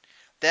 guess what?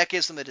 That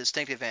gives them a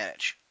distinct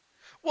advantage.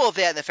 Well,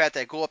 that and the fact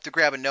that I go up to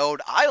grab a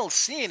node, I don't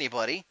see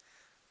anybody.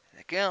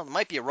 Like, well, there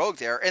might be a rogue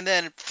there. And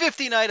then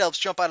 50 night elves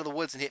jump out of the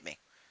woods and hit me.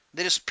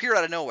 They just appear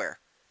out of nowhere.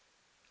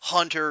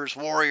 Hunters,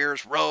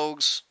 warriors,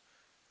 rogues,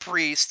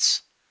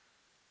 priests.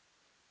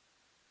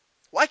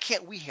 Why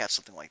can't we have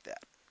something like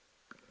that?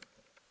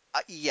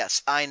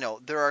 Yes, I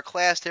know. There are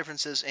class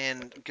differences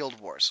in Guild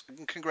Wars.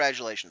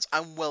 Congratulations.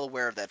 I'm well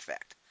aware of that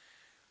fact.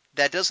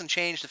 That doesn't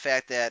change the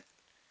fact that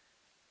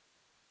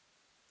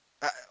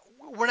uh,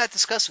 we're not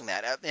discussing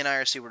that in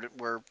IRC.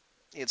 We're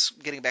it's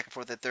getting back and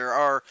forth that there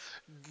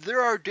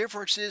are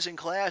differences in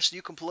class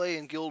you can play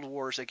in Guild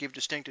Wars that give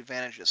distinct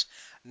advantages,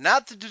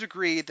 not to the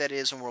degree that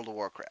is in World of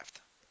Warcraft.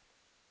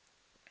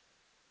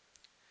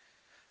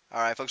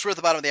 All right, folks, we're at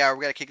the bottom of the hour.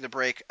 We got to kick the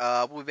break.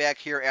 We'll be back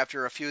here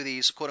after a few of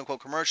these quote-unquote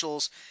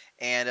commercials,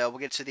 and we'll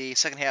get to the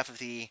second half of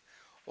the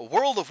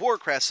World of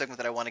Warcraft segment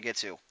that I want to get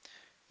to.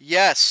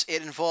 Yes,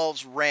 it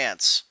involves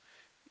rants.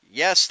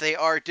 Yes, they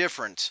are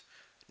different.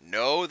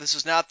 No, this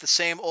is not the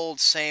same old,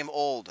 same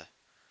old.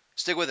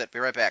 Stick with it. Be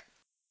right back.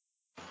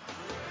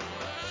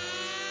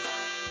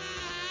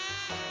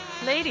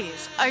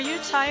 Ladies, are you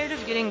tired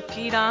of getting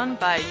peed on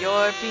by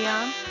your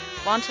peon?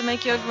 Want to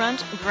make your grunt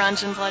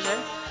grunge and pleasure?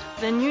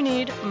 Then you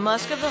need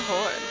Musk of the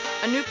Horde,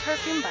 a new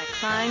perfume by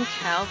Klein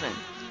Calvin.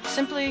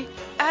 Simply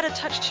add a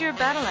touch to your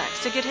battle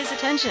axe to get his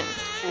attention.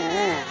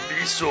 Ooh,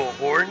 be so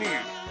horny.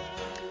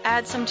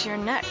 Add some to your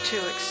neck to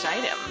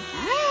excite him.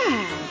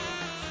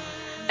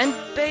 And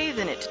bathe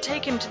in it to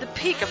take him to the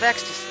peak of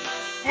ecstasy.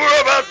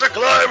 We're about to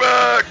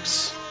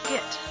climax!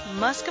 Get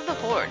Musk of the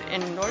Horde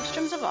in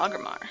Nordstrom's of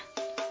Augermar.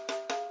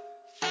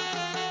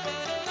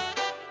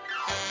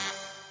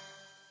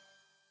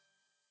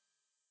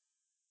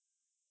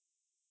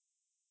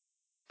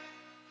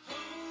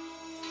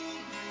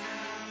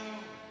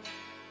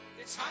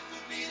 It's hard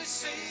for me to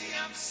say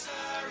I'm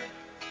sorry.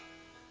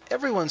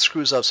 Everyone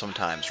screws up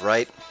sometimes,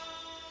 right?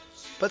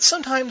 But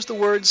sometimes the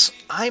words,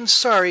 "I'm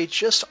sorry,"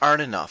 just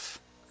aren't enough.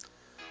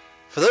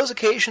 For those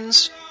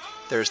occasions,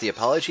 there's the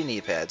Apology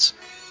knee pads.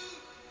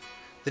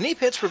 The knee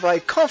pads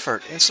provide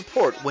comfort and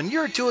support when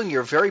you're doing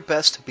your very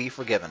best to be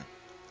forgiven.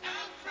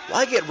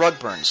 Why get rug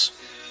burns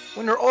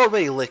when you're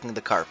already licking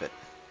the carpet?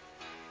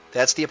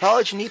 That's the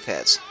Apology knee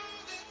pads.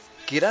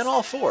 Get on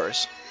all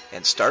fours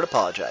and start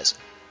apologizing.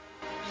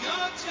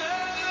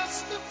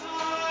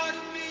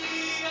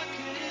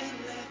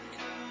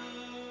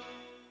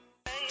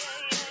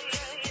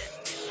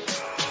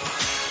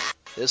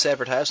 This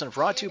advertisement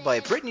brought to you by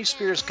Britney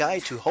Spears'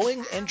 Guide to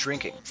Hoeing and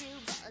Drinking.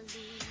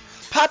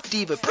 Pop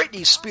diva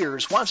Britney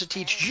Spears wants to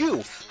teach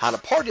you how to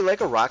party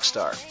like a rock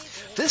star.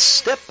 This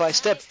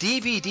step-by-step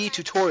DVD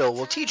tutorial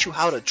will teach you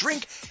how to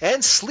drink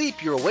and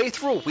sleep your way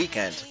through a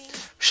weekend.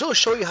 She'll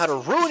show you how to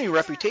ruin your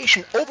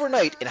reputation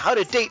overnight and how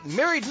to date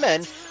married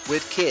men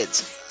with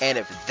kids. And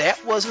if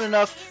that wasn't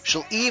enough,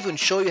 she'll even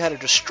show you how to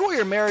destroy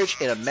your marriage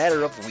in a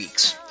matter of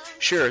weeks.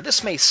 Sure,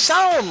 this may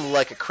sound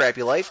like a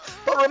crappy life,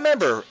 but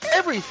remember,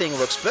 everything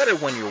looks better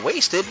when you're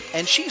wasted,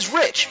 and she's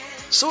rich,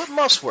 so it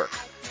must work.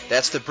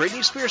 That's the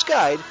Britney Spears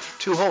Guide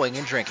to Hoeing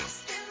and Drinking.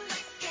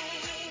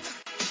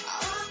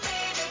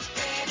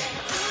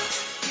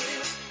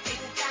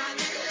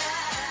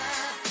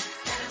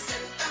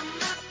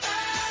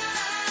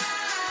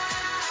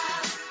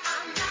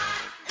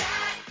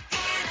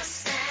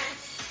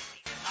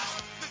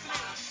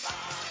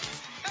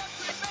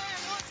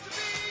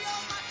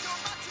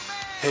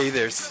 Hey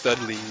there,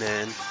 Studley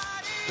men.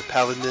 The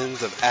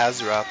Paladins of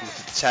Azeroth want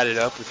to chat it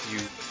up with you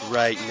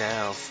right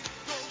now.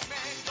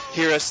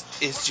 Hear us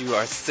issue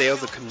our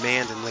sales of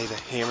command and lay the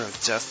hammer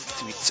of justice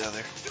to each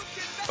other.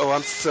 Oh,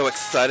 I'm so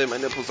excited, my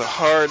nipples are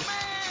hard.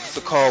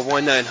 So call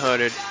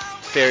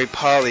 1-900-FAIRY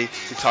Polly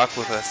to talk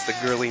with us, the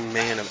girly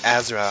man of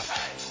Azeroth.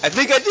 I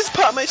think I just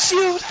popped my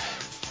shield.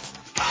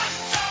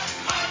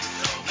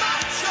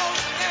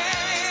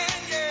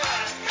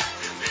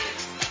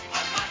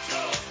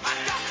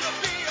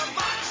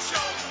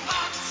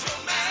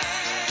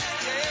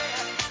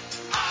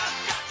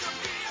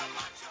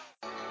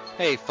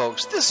 Hey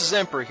folks, this is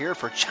Emperor here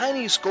for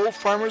Chinese Gold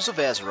Farmers of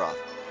Azeroth.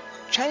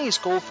 Chinese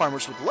Gold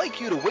Farmers would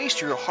like you to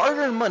waste your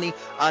hard-earned money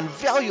on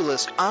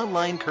valueless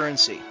online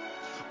currency.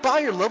 Buy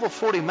your level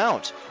 40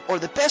 mount, or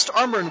the best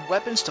armor and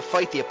weapons to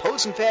fight the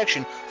opposing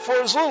faction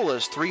for as little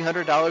as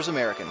 $300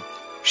 American.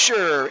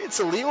 Sure,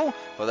 it's illegal,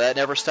 but that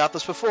never stopped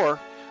us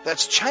before.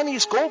 That's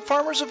Chinese Gold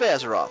Farmers of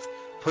Azeroth,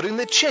 putting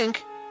the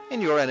chink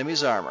in your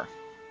enemy's armor.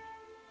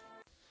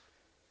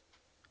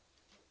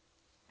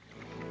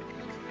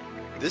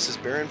 This is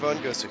Baron Von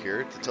Gussa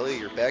here to tell you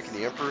you're back in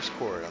the Emperor's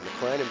Court on the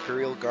Clan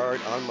Imperial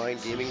Guard Online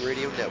Gaming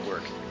Radio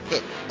Network.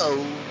 Hit,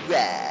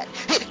 alright.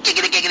 Hit,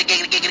 giggity, giggity,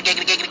 giggity, giggity,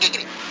 giggity, giggity,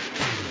 giggity.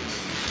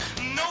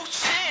 No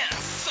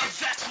chance,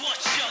 that's what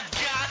you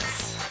got.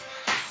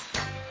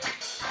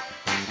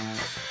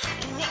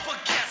 Up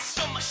against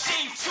a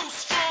machine too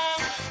strong.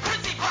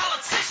 Pretty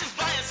politicians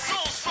buying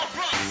souls for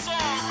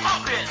run-song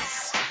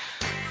puppets.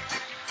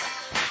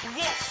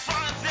 Won't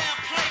find their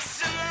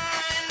place in line.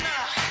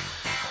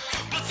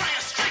 But I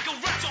a streak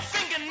around your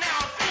finger now,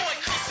 boy,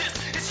 'cause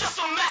it's just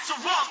a matter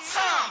of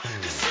time.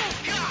 'Cause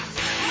you got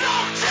no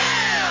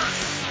chance.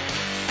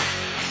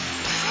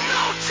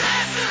 No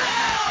chance in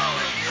hell.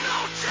 No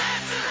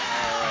chance in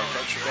hell. Alright,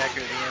 folks, we're back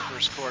here at the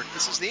Emperor's Court.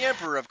 This is the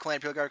Emperor of Clan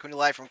Imperial Guard coming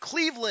live from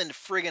Cleveland,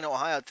 friggin'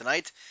 Ohio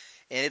tonight.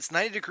 And it's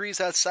 90 degrees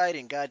outside,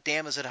 and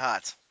goddamn is it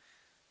hot.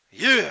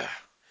 Yeah!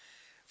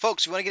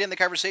 Folks, if you want to get in the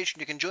conversation,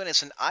 you can join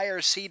us in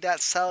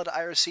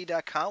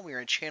irc.solidirc.com. We are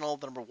in channel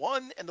number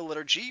 1 and the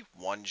letter G,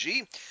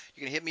 1G.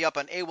 You can hit me up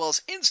on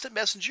AOL's Instant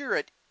Messenger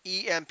at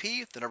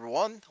EMP, the number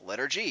 1,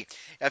 letter G.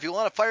 Now, if you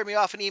want to fire me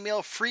off an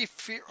email,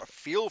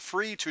 feel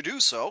free to do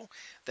so.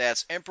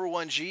 That's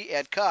Emperor1G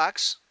at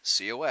Cox,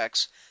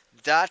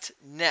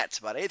 COX.net.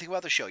 About anything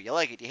about the show. You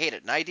like it, you hate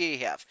it, an idea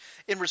you have.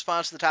 In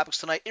response to the topics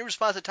tonight, in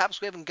response to the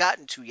topics we haven't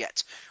gotten to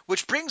yet.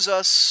 Which brings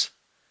us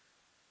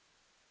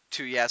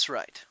to, yes,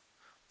 right.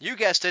 You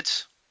guessed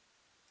it.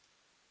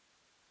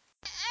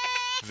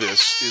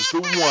 This is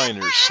the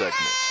Whiners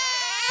segment,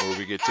 where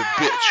we get to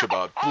bitch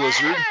about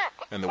Blizzard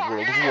and the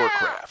World of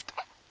Warcraft.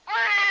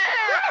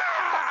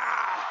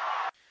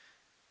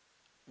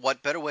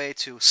 What better way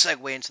to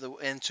segue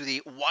into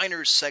the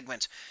Whiners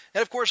segment?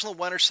 And of course, in the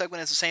Whiners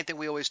segment, it's the same thing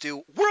we always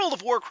do. World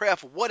of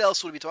Warcraft. What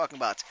else would we be talking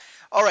about?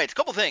 All right, a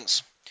couple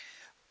things.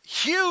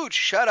 Huge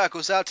shout out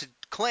goes out to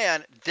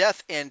Clan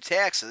Death and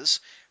Taxes,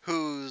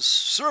 whose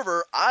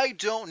server I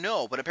don't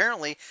know, but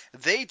apparently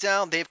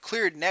they've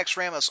cleared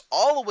Naxxramas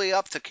all the way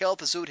up to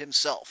Kel'Thuzad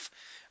himself.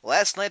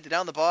 Last night they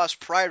downed the boss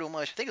prior to him,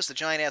 I think it's the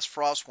giant ass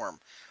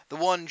Frostworm, the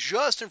one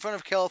just in front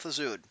of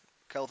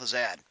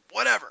Kel'Thuzad,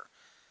 whatever.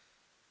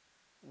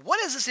 What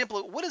does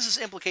this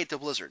implicate to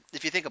Blizzard,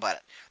 if you think about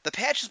it? The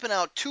patch has been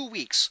out 2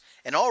 weeks,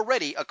 and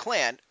already a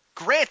clan,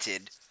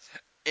 granted,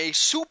 a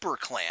super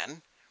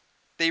clan,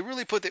 they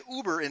really put the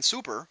uber in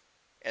super,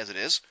 as it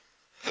is,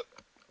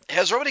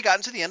 has already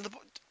gotten to the end of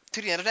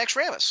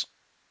Naxxramas.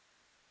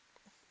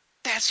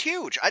 That's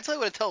huge. I tell you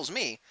what it tells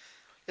me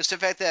is the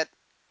fact that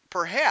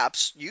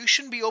perhaps you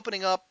shouldn't be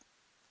opening up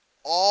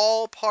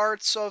all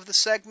parts of the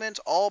segment,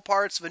 all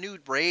parts of a new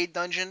raid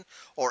dungeon,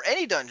 or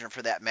any dungeon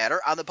for that matter,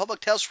 on the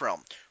public test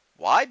realm.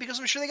 Why? Because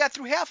I'm sure they got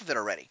through half of it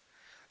already.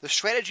 The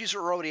strategies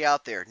are already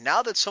out there.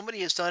 Now that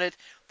somebody has done it,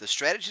 the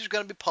strategies are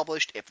going to be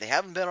published. If they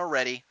haven't been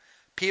already,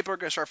 people are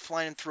going to start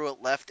flying through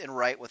it left and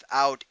right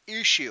without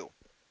issue.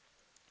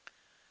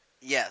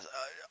 Yes,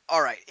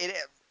 all right.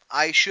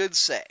 I should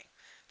say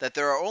that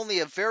there are only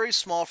a very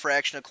small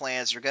fraction of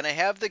clans that are going to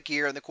have the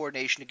gear and the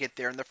coordination to get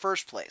there in the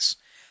first place.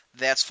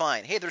 That's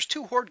fine. Hey, there's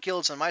 2 Horde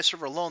guilds on my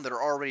server alone that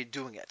are already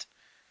doing it.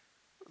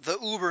 The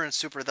Uber and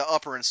Super, the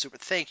Upper and Super.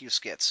 Thank you,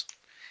 Skits.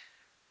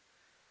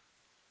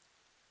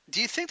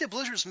 Do you think that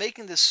Blizzard's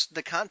making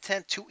the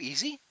content too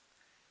easy?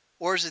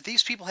 Or is it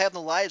these people have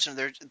no lives and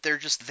they're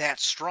just that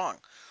strong?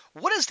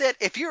 What is that?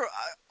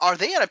 Are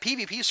they on a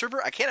PvP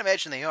server? I can't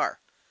imagine they are.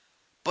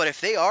 But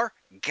if they are,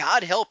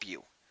 God help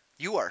you.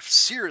 You are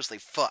seriously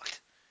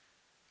fucked.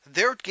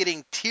 They're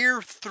getting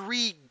tier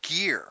 3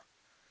 gear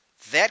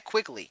that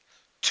quickly,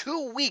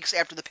 2 weeks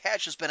after the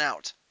patch has been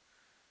out.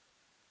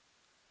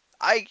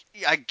 I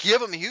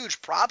give them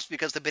huge props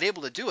because they've been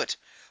able to do it.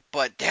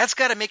 But that's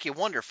got to make you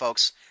wonder,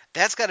 folks.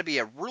 That's got to be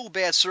a real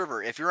bad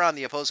server if you're on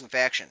the opposing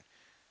faction.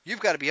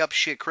 You've got to be up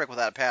shit creek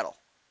without a paddle.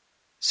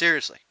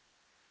 Seriously.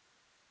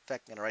 In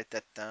fact, I'm going to write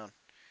that down.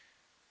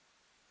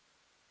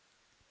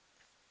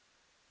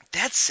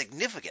 That's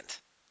significant.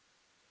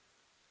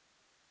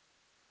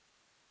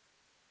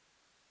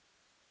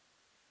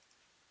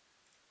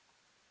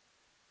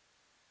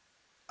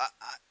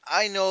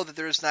 I know that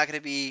there's not going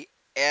to be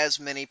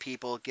as many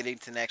people getting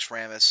to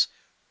Naxxramas,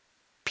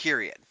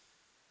 period.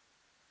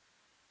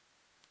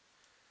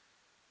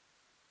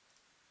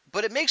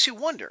 But it makes you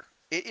wonder.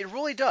 It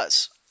really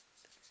does.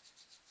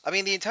 I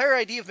mean, the entire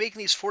idea of making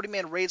these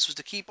 40-man raids was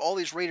to keep all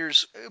these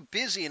raiders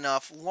busy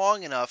enough,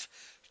 long enough,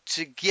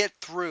 to get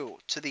through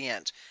to the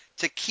end.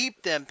 To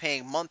keep them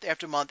paying month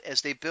after month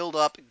as they build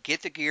up,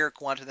 get the gear,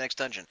 go on to the next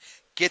dungeon.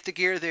 Get the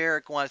gear there,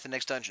 go on to the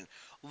next dungeon.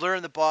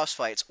 Learn the boss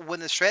fights. When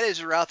the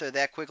strategies are out there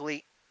that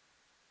quickly,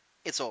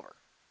 it's over.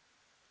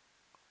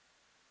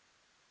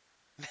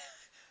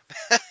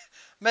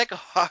 Mecha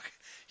Hawk,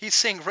 he's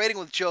saying raiding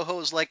with Joe Ho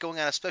is like going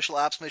on a special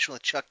ops mission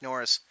with Chuck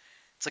Norris.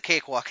 It's a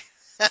cakewalk.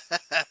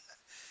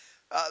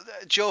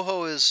 Joe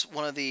Ho is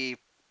one of the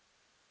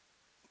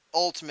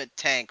ultimate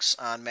tanks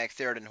on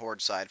McTheridan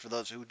Horde side, for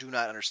those who do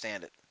not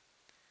understand it.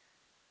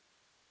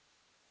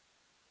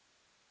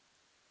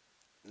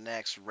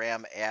 Next,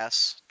 Ram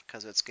Ass,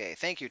 because it's gay.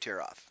 Thank you,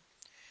 Tiroff.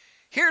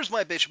 Here's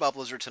my bitch about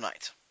Blizzard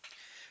tonight.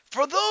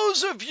 For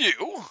those of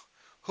you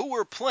who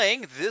were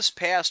playing this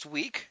past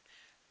week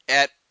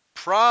at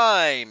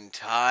prime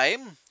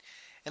time,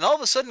 and all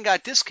of a sudden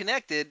got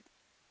disconnected,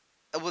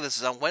 well, this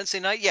is on Wednesday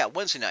night? Yeah,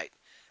 Wednesday night.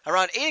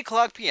 Around 8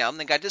 o'clock p.m.,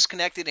 then got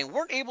disconnected and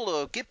weren't able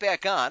to get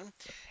back on,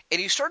 and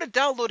you started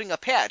downloading a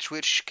patch,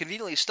 which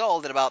conveniently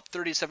stalled at about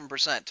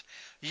 37%.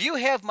 You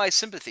have my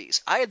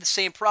sympathies. I had the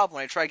same problem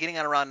when I tried getting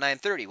on around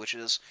 9:30, which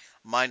is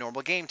my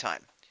normal game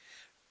time.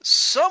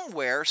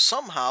 Somewhere,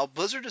 somehow,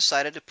 Blizzard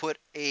decided to put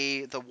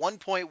the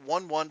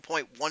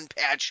 1.11.1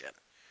 patch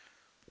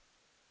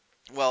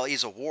in. Well,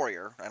 he's a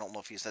warrior. I don't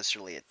know if he's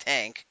necessarily a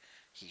tank.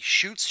 He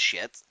shoots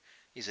shit.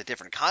 He's a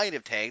different kind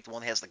of tank, the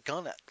one that has the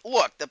gun.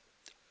 Look,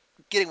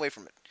 getting away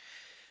from it.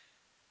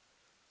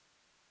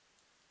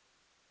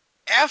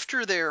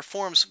 After their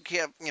forums,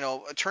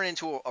 turn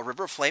into a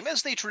river of flame,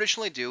 as they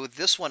traditionally do,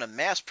 this one a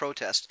mass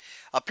protest.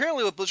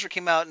 Apparently what Blizzard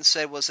came out and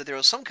said was that there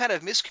was some kind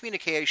of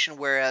miscommunication,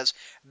 whereas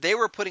they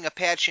were putting a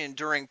patch in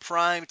during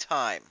prime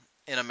time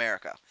in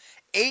America.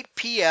 8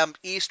 p.m.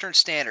 Eastern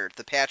Standard,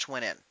 the patch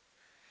went in.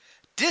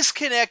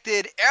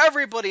 Disconnected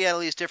everybody on all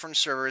these different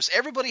servers.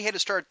 Everybody had to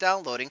start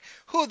downloading,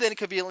 who then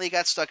conveniently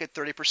got stuck at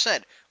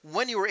 30%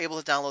 when you were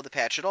able to download the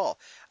patch at all.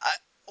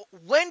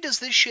 When does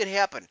this shit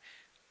happen?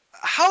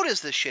 How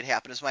does this shit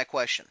happen is my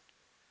question.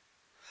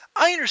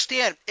 I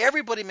understand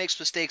everybody makes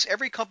mistakes.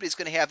 Every company's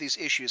going to have these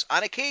issues.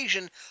 On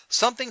occasion,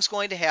 something's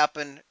going to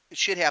happen.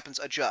 Shit happens.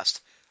 Adjust.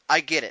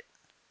 I get it.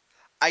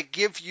 I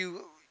give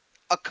you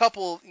a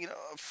couple,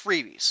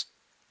 freebies.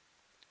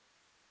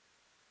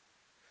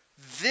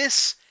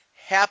 This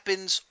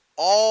happens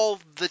all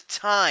the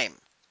time.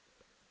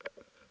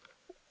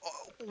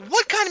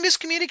 What kind of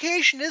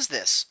miscommunication is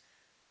this?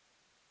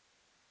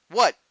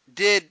 What?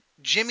 Did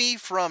Jimmy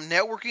from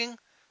networking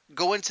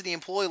go into the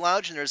employee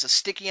lounge and there's a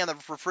sticky on the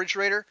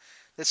refrigerator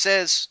that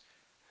says,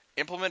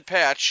 implement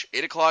patch,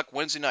 8 o'clock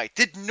Wednesday night?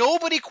 Did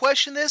nobody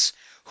question this?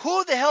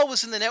 Who the hell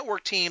was in the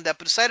network team that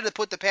decided to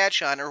put the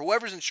patch on, or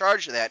whoever's in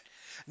charge of that,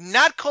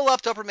 not call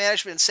up to upper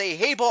management and say,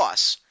 hey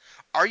boss,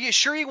 are you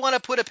sure you want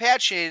to put a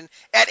patch in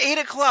at 8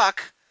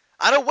 o'clock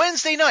on a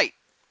Wednesday night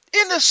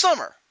in the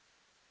summer?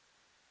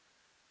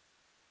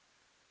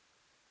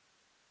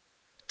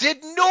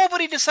 Did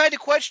nobody decide to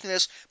question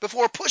this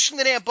before pushing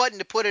the damn button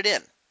to put it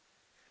in?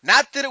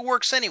 Not that it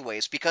works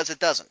anyways, because it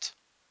doesn't.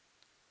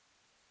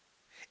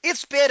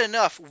 It's bad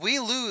enough we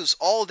lose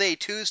all day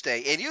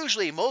Tuesday and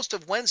usually most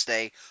of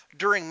Wednesday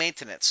during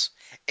maintenance.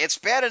 It's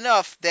bad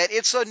enough that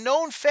it's a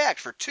known fact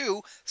for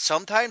 2,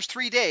 sometimes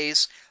 3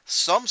 days,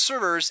 some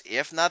servers,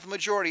 if not the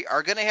majority,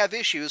 are going to have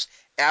issues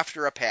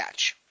after a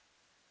patch.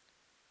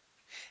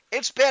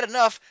 It's bad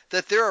enough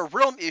that there are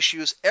realm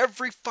issues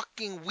every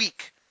fucking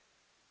week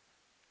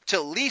to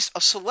at least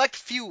a select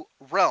few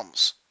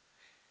realms.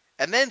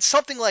 And then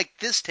something like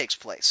this takes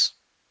place.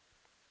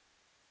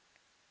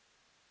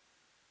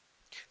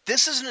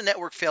 This isn't a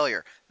network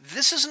failure.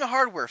 This isn't a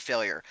hardware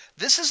failure.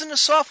 This isn't a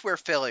software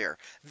failure.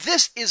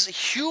 This is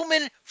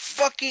human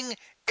fucking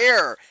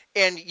error.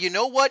 And you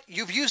know what?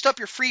 You've used up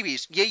your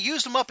freebies. You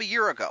used them up a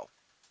year ago.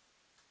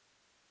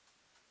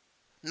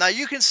 Now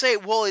you can say,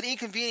 well, it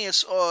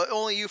inconvenienced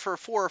only you for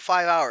 4 or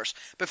 5 hours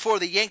before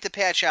they yanked the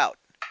patch out.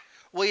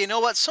 Well, you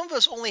know what? Some of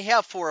us only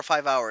have 4 or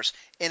 5 hours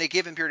in a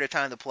given period of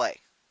time to play.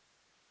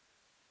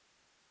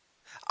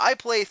 I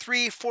play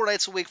 3, 4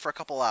 nights a week for a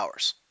couple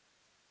hours.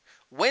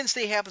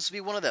 Wednesday happens to be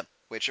one of them,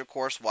 which of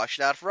course washed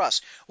it out for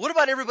us. What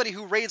about everybody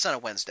who raids on a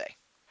Wednesday?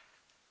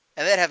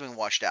 And that having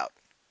washed out.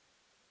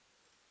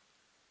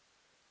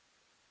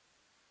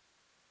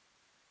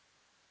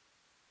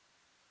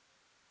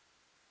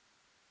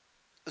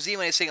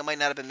 Z-Man is saying it might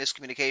not have been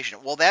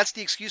miscommunication. Well, that's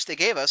the excuse they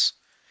gave us.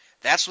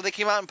 That's what they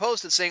came out and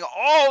posted, saying,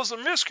 oh, it was a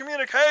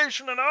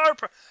miscommunication in our...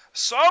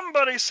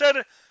 Somebody said...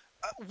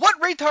 what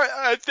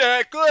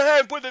retard... go ahead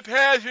and put the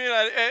patch in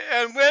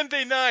on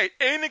Wednesday night,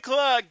 8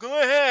 o'clock.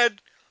 Go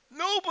ahead.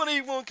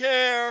 Nobody will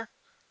care.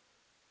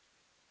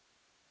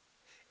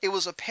 It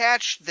was a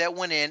patch that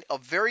went in, a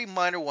very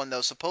minor one that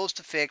was supposed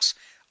to fix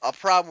a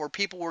problem where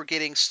people were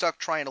getting stuck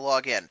trying to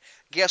log in.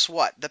 Guess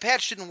what? The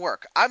patch didn't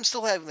work. I'm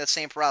still having the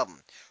same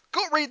problem.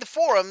 Go read the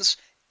forums.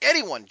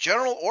 Anyone,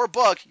 general or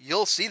bug,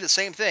 you'll see the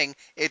same thing.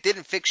 It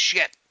didn't fix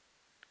shit.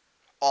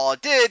 All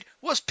it did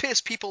was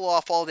piss people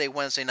off all day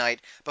Wednesday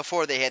night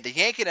before they had to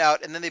yank it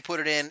out, and then they put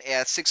it in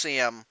at 6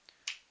 a.m.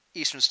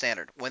 Eastern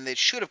Standard, when they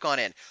should have gone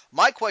in.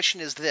 My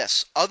question is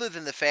this, other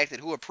than the fact that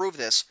who approved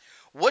this,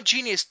 what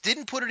genius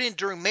didn't put it in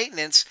during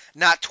maintenance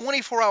not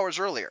 24 hours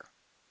earlier?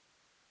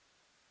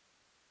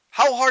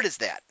 How hard is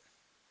that?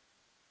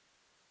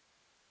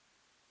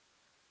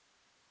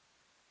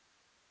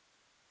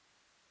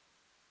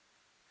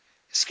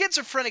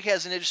 Schizophrenic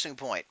has an interesting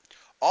point.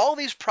 All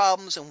these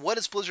problems and what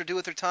does Blizzard do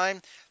with their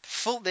time?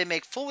 They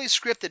make fully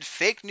scripted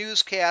fake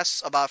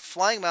newscasts about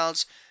flying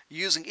mounts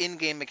using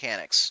in-game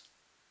mechanics.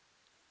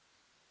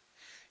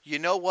 You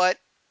know what?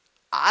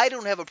 I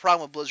don't have a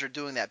problem with Blizzard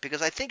doing that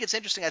because I think it's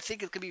interesting. I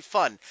think it can be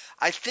fun.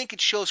 I think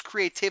it shows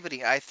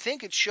creativity. I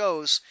think it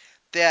shows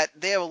that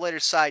they have a lighter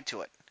side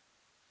to it.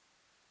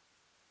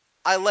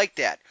 I like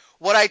that.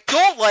 What I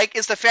don't like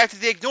is the fact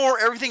that they ignore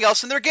everything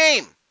else in their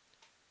game.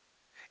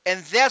 And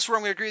that's where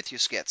I'm going to agree with you,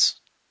 Skits.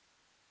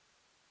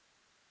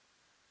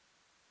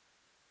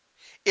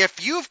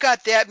 If you've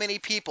got that many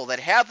people that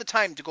have the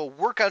time to go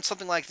work on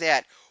something like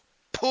that,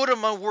 put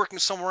them on working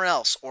somewhere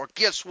else. Or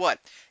guess what?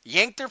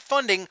 Yank their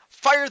funding,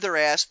 fire their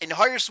ass, and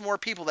hire some more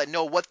people that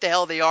know what the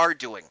hell they are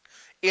doing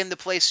in the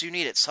place you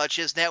need it, such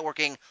as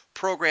networking,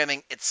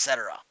 programming,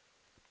 etc.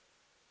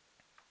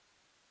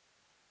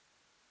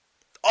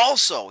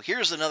 Also,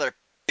 here's another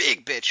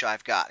big bitch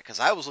I've got, because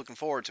I was looking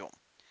forward to them.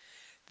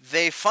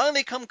 They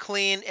finally come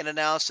clean and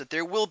announce that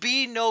there will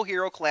be no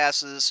hero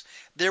classes,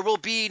 there will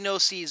be no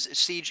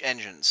siege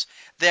engines.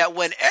 That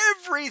when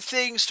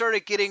everything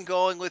started getting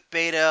going with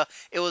beta,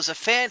 it was a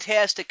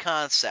fantastic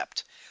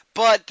concept.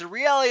 But the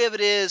reality of it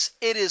is,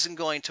 it isn't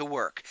going to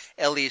work.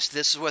 At least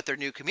this is what their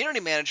new community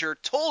manager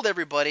told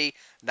everybody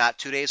not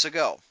 2 days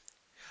ago.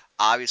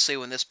 Obviously,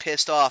 when this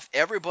pissed off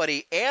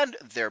everybody and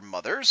their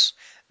mothers,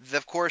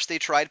 of course they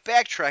tried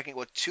backtracking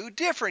with 2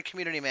 different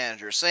community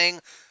managers,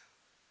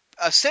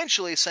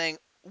 essentially saying,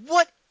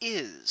 what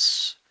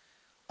is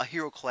a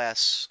hero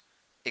class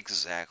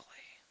exactly?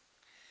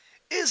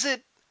 Is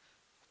it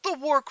the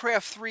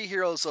Warcraft 3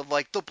 heroes of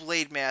like the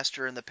Blade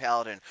Master and the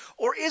Paladin?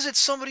 Or is it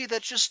somebody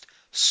that's just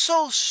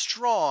so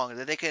strong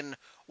that they can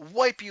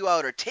wipe you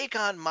out or take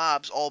on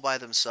mobs all by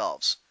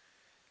themselves?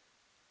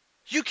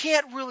 You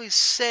can't really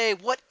say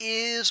what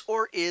is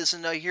or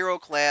isn't a hero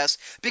class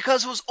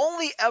because it was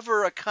only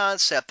ever a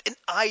concept, an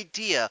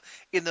idea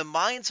in the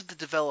minds of the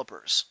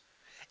developers.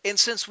 And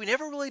since we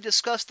never really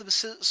discussed the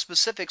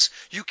specifics,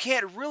 you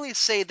can't really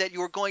say that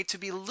you're going to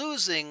be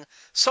losing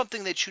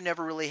something that you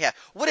never really had.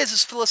 What is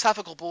this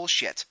philosophical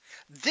bullshit?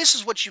 This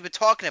is what you've been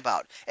talking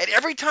about. And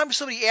every time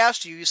somebody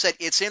asked you, you said,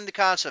 it's in the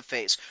concept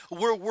phase.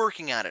 We're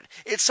working on it.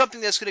 It's something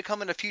that's going to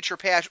come in a future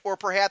patch or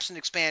perhaps an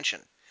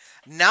expansion.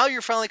 Now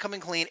you're finally coming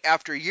clean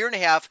after a year and a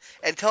half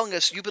and telling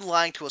us you've been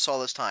lying to us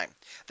all this time.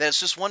 That it's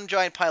just one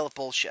giant pile of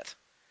bullshit.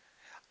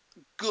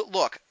 Good,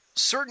 look,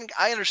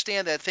 I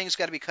understand that things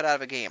got to be cut out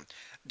of a game.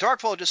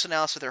 Darkfall just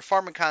announced that their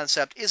farming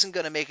concept isn't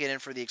going to make it in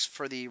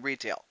for the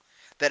retail.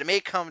 That it may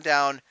come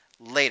down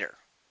later.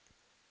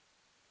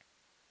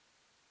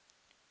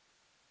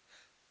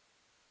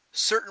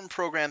 certain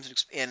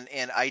programs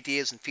and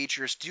ideas and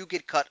features do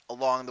get cut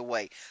along the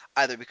way,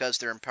 either because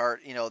they're in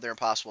part, they're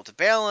impossible to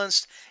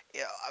balance,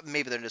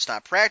 maybe they're just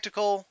not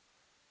practical.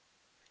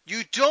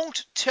 You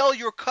don't tell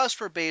your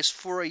customer base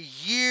for a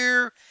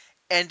year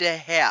and a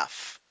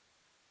half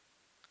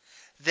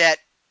that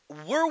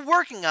we're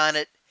working on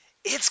it,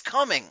 it's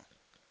coming.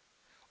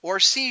 Or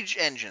siege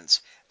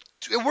engines.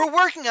 We're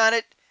working on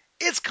it,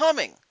 it's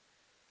coming.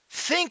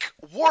 Think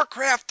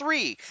Warcraft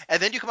 3.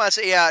 And then you come out and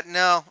say, yeah,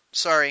 no,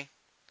 sorry.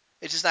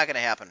 It's just not going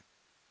to happen.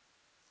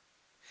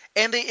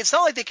 And it's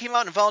not like they came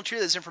out and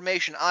volunteered this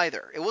information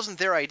either. It wasn't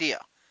their idea.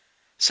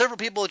 Several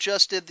people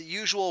just did the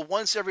usual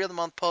once every other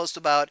month post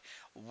about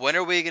when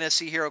are we going to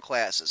see hero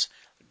classes?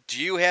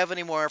 Do you have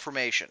any more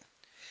information?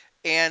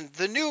 And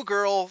the new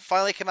girl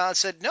finally came out and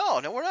said, no,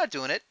 we're not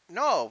doing it.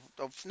 No,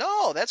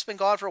 that's been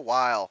gone for a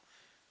while.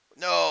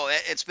 No,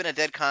 it's been a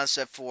dead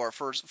concept for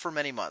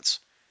many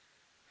months.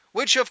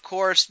 Which, of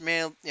course,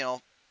 man,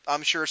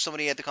 I'm sure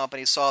somebody at the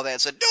company saw that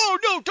and said,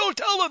 no, don't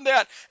tell them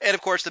that. And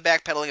of course, the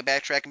backpedaling and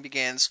backtracking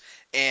begins,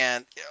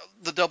 and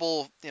the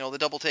double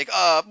take.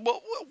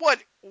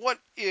 What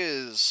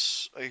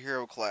is a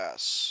hero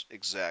class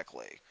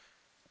exactly?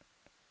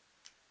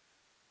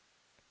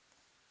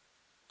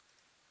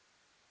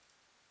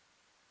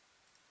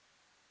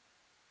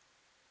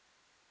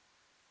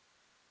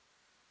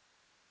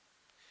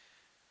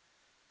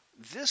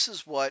 This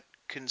is what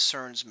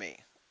concerns me,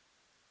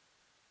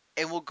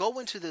 and we'll go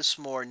into this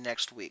more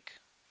next week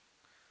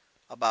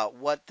about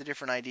what the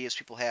different ideas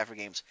people have for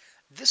games.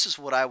 This is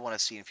what I want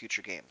to see in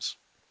future games.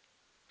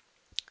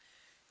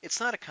 It's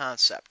not a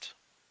concept.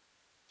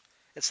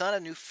 It's not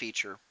a new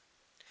feature.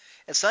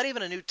 It's not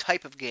even a new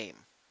type of game.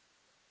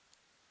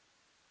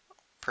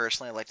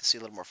 Personally, I'd like to see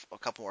a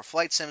couple more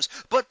flight sims,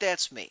 but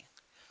that's me.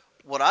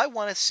 What I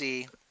want to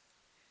see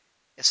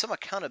is some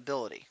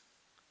accountability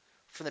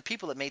from the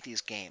people that make these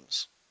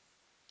games.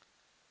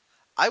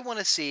 I want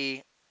to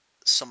see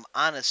some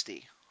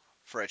honesty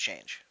for a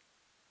change.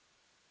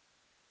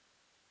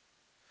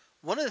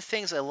 One of the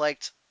things I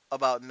liked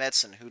about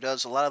Metzen, who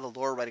does a lot of the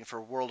lore writing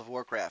for World of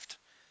Warcraft,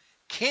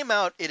 came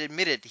out and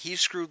admitted he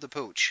screwed the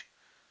pooch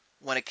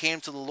when it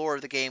came to the lore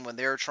of the game when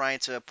they were trying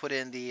to put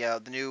in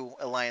the new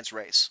Alliance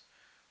race,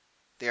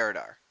 the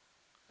Eridar,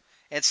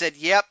 and said,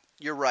 "Yep,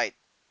 you're right.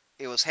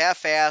 It was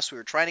half-assed. We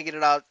were trying to get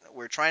it out. We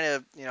were trying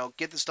to,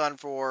 get this done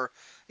for,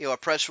 a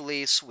press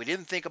release. We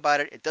didn't think about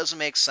it. It doesn't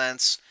make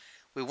sense.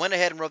 We went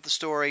ahead and wrote the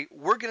story.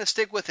 We're going to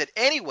stick with it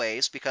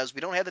anyways because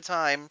we don't have the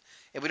time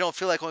and we don't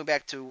feel like going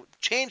back to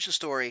change the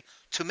story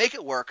to make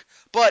it work.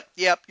 But,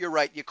 yep, you're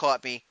right. You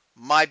caught me.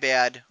 My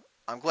bad.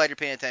 I'm glad you're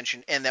paying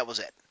attention." And that was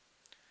it.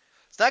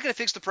 It's not going to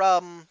fix the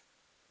problem.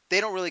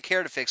 They don't really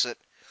care to fix it.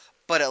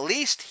 But at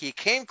least he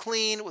came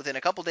clean within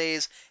a couple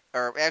days,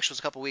 or actually it was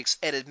a couple weeks,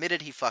 and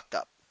admitted he fucked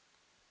up.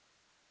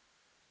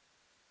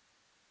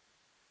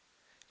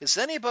 Does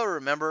anybody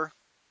remember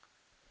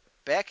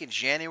back in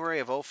January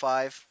of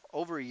 '05,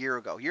 over a year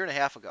and a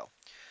half ago,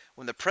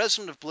 when the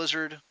president of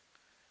Blizzard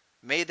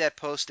made that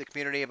post to the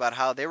community about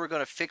how they were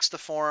going to fix the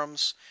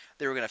forums,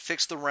 they were going to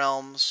fix the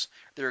realms,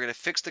 they were going to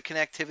fix the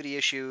connectivity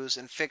issues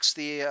and fix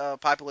the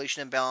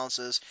population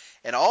imbalances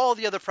and all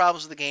the other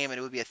problems of the game, and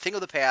it would be a thing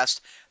of the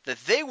past, that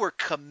they were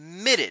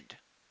committed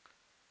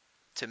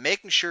to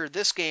making sure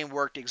this game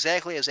worked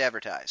exactly as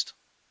advertised.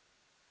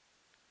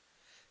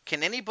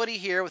 Can anybody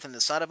here within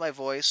the sound of my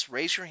voice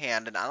raise your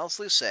hand and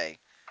honestly say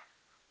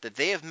that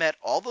they have met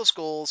all those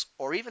goals,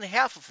 or even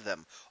half of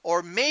them,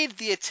 or made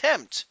the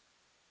attempt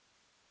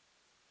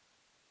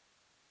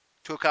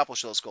to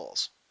accomplish those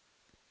goals?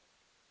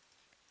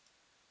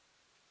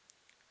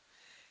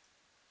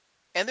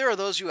 And there are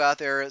those of you out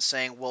there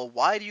saying, well,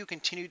 why do you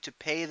continue to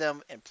pay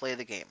them and play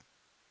the game?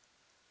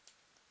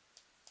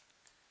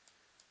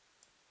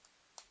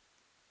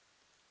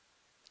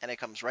 And it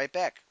comes right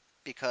back,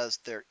 because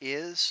there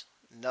is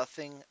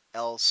nothing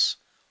else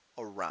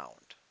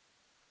around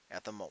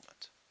at the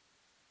moment.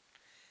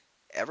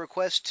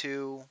 EverQuest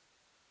 2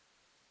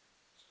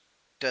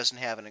 doesn't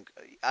have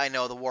I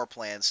know the war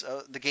plans,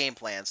 the game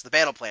plans, the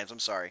battle plans, I'm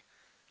sorry.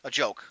 A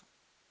joke.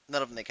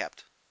 None of them they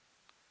kept.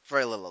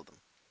 Very little of them.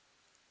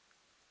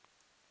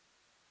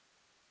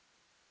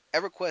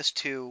 EverQuest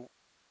 2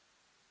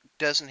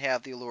 doesn't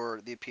have the allure,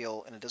 the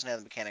appeal, and it doesn't have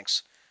the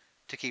mechanics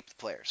to keep the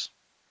players.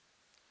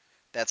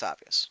 That's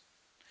obvious.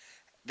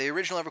 The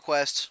original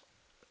EverQuest,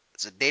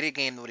 it's a dated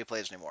game, nobody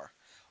plays anymore.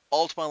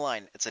 Ultima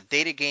Online, it's a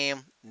dated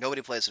game,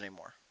 nobody plays it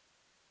anymore.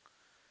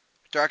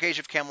 Dark Age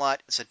of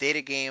Camelot, it's a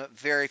dated game,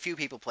 very few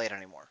people play it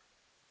anymore.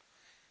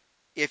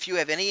 If you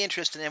have any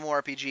interest in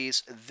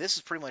MMORPGs, this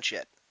is pretty much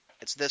it.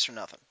 It's this or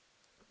nothing.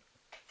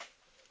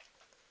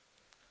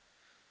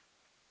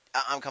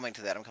 I'm coming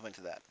to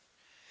that.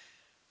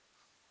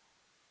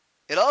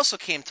 It also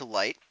came to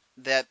light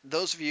that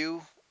those of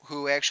you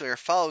who actually are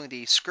following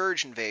the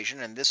Scourge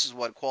invasion, and this is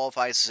what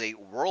qualifies as a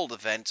world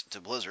event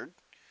to Blizzard,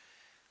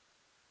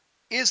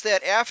 is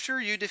that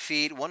after you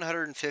defeat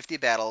 150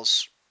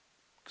 battles,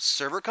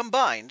 server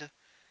combined,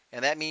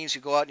 And that means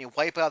you go out and you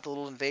wipe out the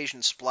little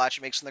invasion splotch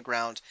it makes in the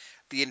ground.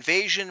 The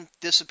invasion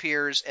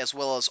disappears, as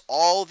well as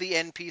all the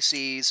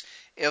NPCs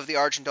of the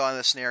Argent Dawn of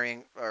the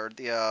Snaring, or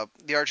the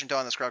Argent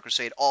Dawn of the Scarlet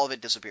Crusade. All of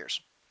it disappears.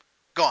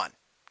 Gone.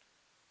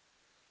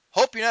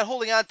 Hope you're not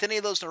holding on to any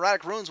of those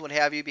neurotic runes, what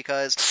have you,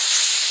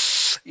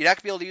 because you're not going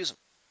to be able to use them.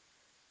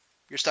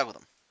 You're stuck with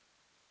them.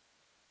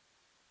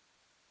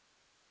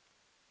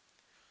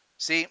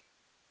 See,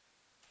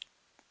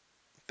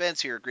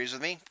 Ben's here agrees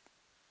with me.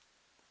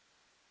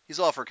 He's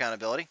all for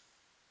accountability.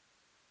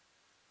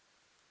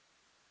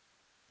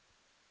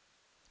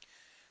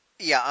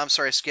 Yeah, I'm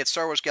sorry, Skid.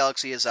 Star Wars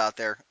Galaxy is out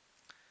there.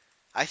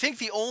 I think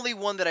the only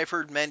one that I've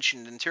heard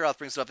mentioned, and Tiroth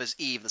brings it up, is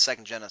Eve, the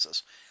second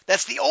Genesis.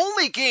 That's the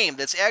only game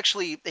that's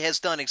actually has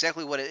done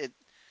exactly what it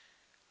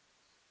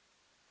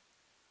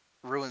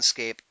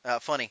RuneScape.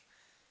 Funny.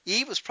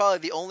 Eve was probably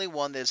the only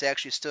one that has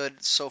actually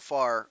stood so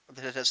far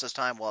the test of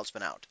time while it's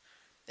been out,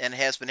 and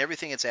has been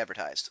everything it's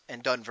advertised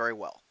and done very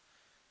well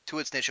to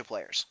its niche of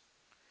players.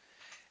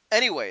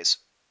 Anyways,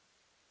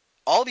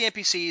 all the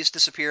NPCs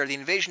disappear, the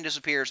invasion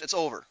disappears, it's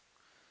over.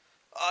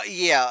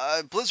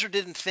 Blizzard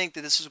didn't think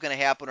that this was going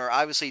to happen, or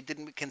obviously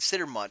didn't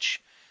consider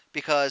much,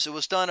 because it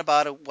was done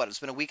about it's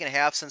been a week and a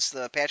half since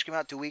the patch came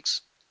out, 2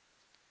 weeks.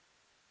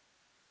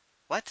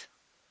 What?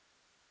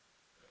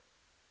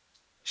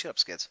 Shut up,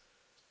 Skids.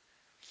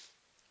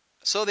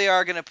 So they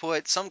are going to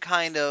put some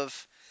kind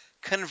of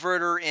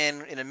converter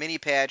in a mini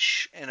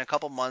patch in a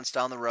couple months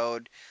down the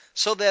road,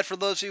 so that for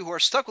those of you who are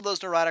stuck with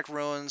those neurotic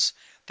runes,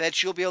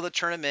 that you'll be able to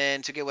turn them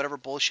in to get whatever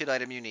bullshit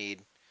item you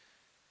need.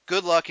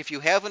 Good luck if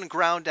you haven't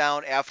ground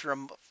down after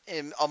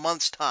in a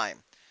month's time,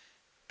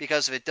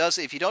 because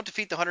if you don't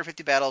defeat the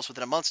 150 battles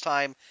within a month's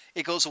time,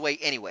 it goes away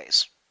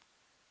anyways.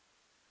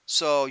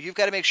 So you've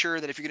got to make sure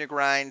that if you're going to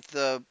grind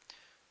the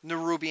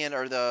Nerubian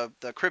or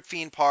the Crypt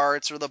Fiend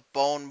parts or the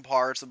bone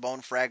parts, the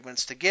bone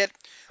fragments, to get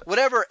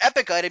whatever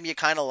epic item you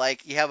kind of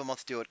like, you have a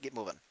month to do it. Get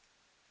moving.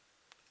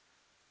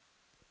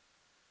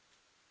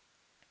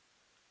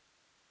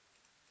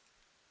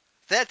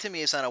 That to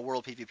me is not a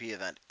World PvP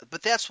event,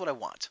 but that's what I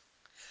want.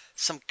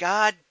 Some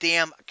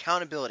goddamn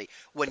accountability.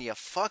 When you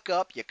fuck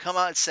up, you come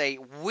out and say,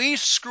 we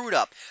screwed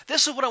up.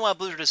 This is what I want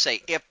Blizzard to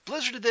say. If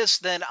Blizzard did this,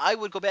 then I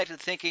would go back to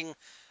thinking,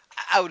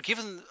 I would give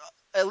them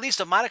at least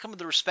a modicum of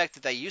the respect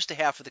that they used to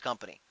have for the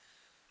company.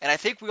 And I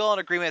think we all in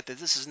agreement that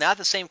this is not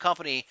the same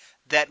company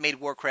that made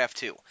Warcraft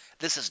 2.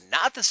 This is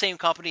not the same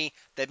company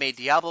that made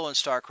Diablo and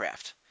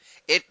StarCraft.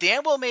 It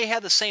damn well may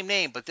have the same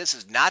name, but this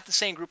is not the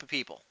same group of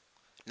people.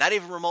 Not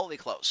even remotely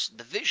close.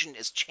 The vision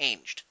is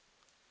changed.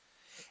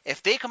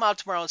 If they come out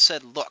tomorrow and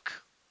said, look,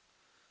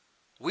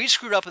 we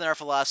screwed up in our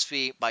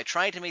philosophy by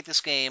trying to make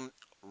this game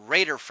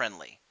raider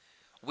friendly.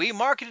 We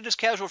marketed as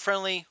casual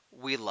friendly,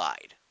 we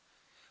lied.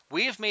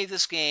 We have made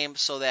this game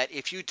so that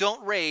if you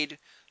don't raid,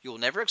 you will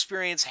never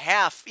experience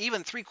half,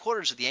 even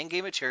 3/4 of the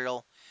endgame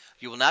material.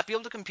 You will not be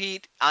able to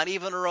compete on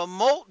even a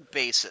remote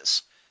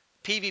basis,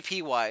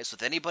 PvP-wise,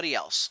 with anybody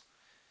else.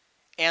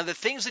 And the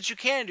things that you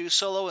can do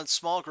solo in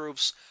small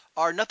groups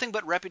are nothing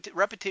but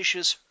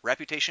repetitious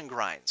reputation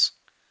grinds.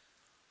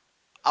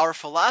 Our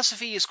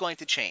philosophy is going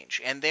to change,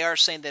 and they are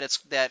saying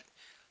that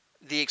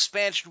the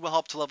expansion will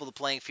help to level the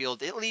playing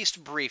field, at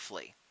least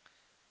briefly,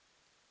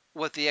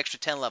 with the extra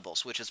 10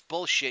 levels, which is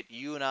bullshit.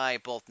 You and I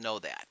both know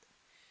that.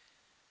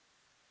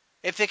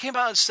 If they came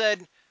out and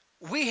said,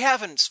 we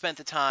haven't spent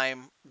the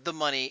time, the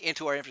money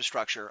into our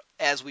infrastructure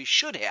as we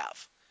should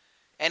have,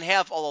 and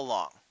have all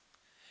along,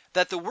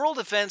 that the world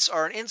events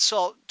are an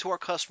insult to our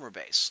customer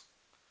base,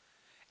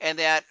 and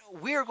that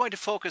we are going to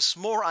focus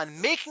more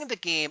on making the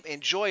game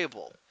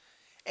enjoyable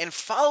and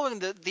following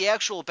the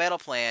actual battle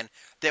plan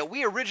that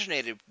we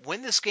originated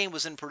when this game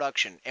was in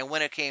production and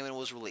when it came and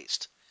was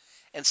released,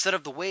 instead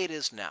of the way it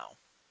is now.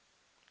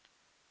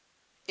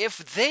 If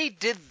they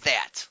did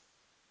that,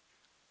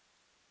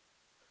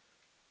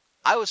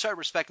 I would start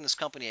respecting this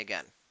company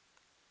again.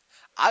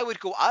 I would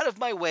go out of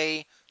my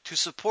way to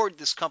support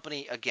this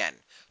company again,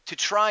 to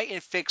try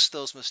and fix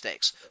those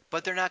mistakes.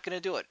 But they're not going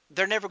to do it.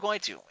 They're never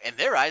going to. In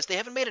their eyes, they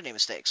haven't made any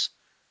mistakes.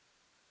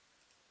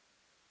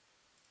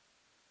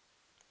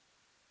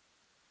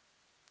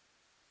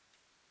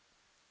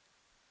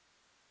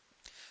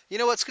 You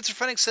know what?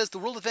 Schizophrenic says the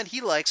world event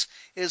he likes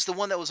is the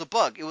one that was a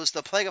bug. It was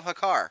the Plague of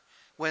Hakar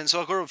when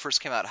Zolgurub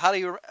first came out. How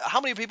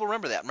many people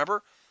remember that?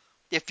 Remember?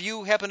 If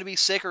you happen to be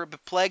sick or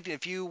plagued, and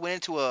if you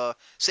went into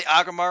say,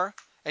 Agramar,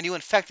 and you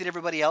infected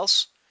everybody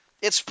else,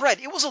 it spread.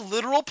 It was a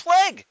literal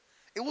plague.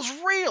 It was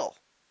real.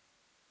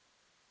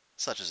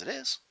 Such as it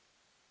is.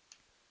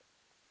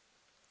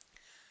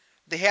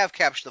 They have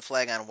captured the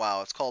flag on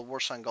WoW. It's called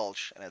Warsong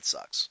Gulch, and it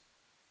sucks.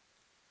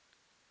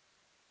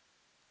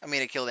 I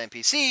mean, it killed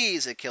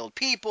NPCs, it killed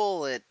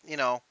people,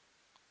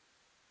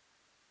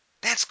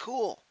 that's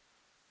cool.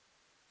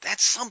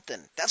 That's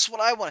something. That's what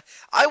I want.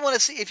 I want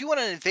to see. If you want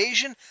an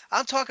invasion,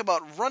 I'm talking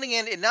about running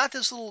in, and not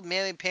this little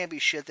mamby-pamby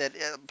shit that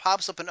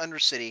pops up in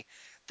Undercity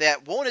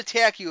that won't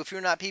attack you if you're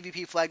not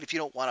PvP flagged if you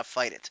don't want to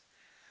fight it.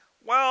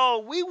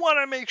 Well, we want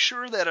to make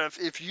sure that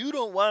if you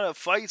don't want to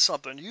fight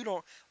something, you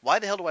don't. Why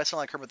the hell do I sound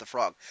like Kermit the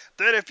Frog?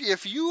 That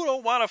if you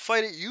don't want to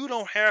fight it, you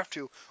don't have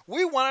to.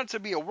 We want it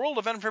to be a world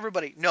event for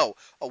everybody. No,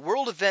 a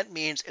world event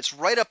means it's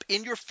right up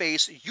in your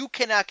face. You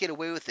cannot get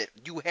away with it.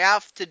 You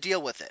have to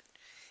deal with it.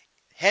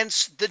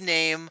 Hence the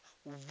name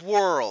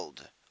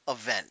World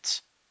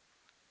Event.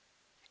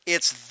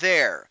 It's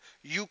there.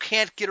 You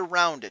can't get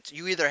around it.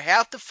 You either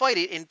have to fight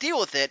it and deal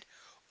with it,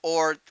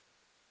 or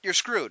you're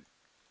screwed.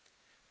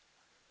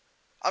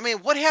 I mean,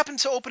 what happened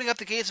to opening up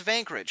the gates of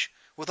Anchorage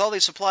with all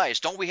these supplies?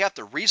 Don't we have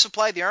to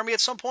resupply the army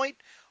at some point?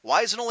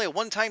 Why is it only a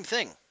one-time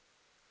thing?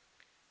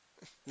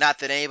 Not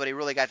that anybody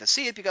really got to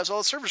see it because all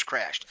the servers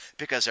crashed,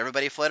 because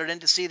everybody flooded in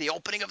to see the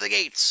opening of the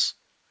gates.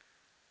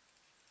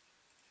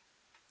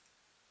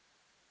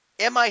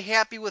 Am I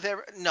happy with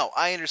No,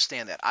 I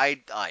understand that. I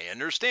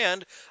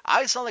understand.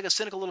 I sound like a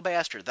cynical little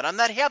bastard, that I'm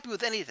not happy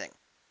with anything.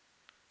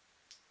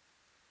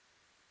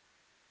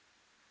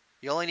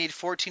 You only need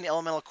 14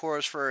 elemental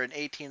cores for an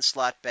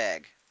 18-slot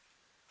bag.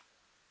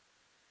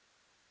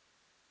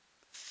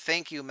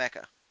 Thank you,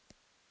 Mecha.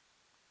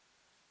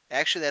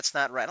 Actually, that's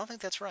not right. I don't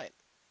think that's right.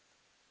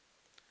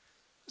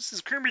 This is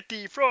Kermit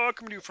the Frog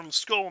coming to you from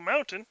Skull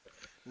Mountain.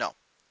 No.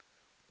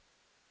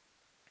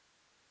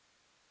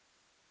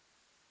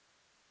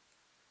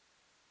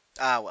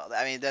 Well,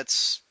 I mean,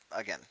 that's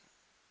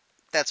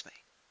me.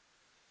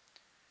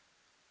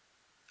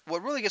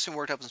 What really gets me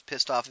worked up and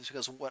pissed off is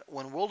because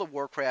when World of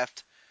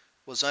Warcraft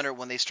was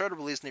when they started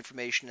releasing the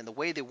information and the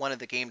way they wanted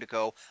the game to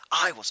go,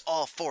 I was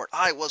all for it.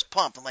 I was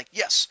pumped. I'm like,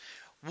 yes,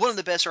 one of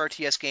the best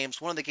RTS games,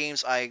 one of the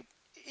games I,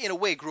 in a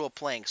way, grew up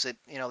playing, because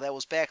that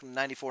was back in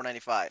 94,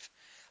 95.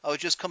 I was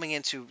just coming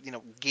into,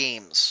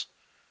 games.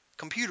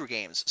 Computer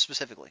games,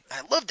 specifically.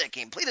 I loved that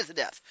game. Played it to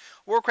death.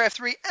 Warcraft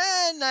 3,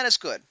 not as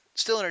good.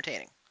 Still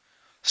entertaining.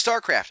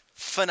 StarCraft,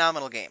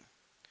 phenomenal game.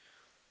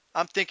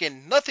 I'm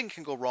thinking nothing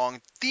can go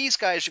wrong. These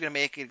guys are going to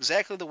make it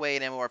exactly the way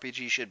an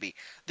MMORPG should be.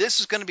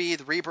 This is going to be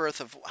the rebirth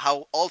of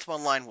how Ultima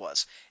Online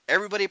was.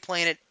 Everybody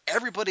playing it,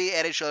 everybody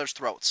at each other's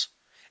throats.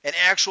 An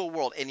actual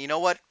world. And you know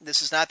what?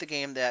 This is not the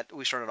game that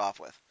we started off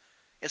with.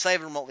 It's not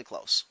even remotely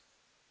close.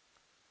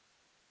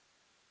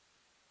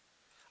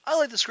 I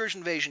like the Scourge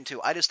Invasion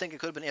too. I just think it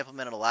could have been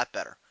implemented a lot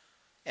better.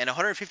 And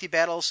 150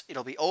 battles,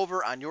 it'll be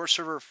over on your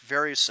server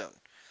very soon.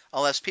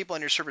 Unless people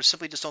on your server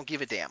simply just don't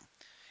give a damn.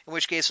 In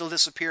which case, it'll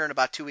disappear in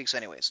about 2 weeks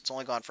anyways. It's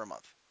only gone for a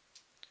month.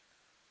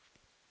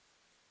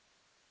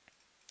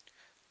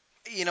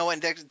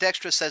 And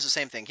Dextra says the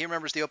same thing. He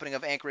remembers the opening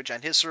of Anchorage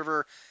on his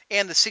server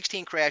and the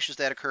 16 crashes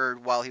that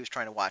occurred while he was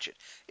trying to watch it.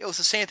 It was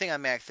the same thing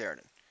on Mac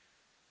Theremin.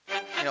 And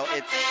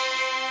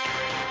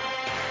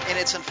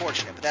it's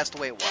unfortunate, but that's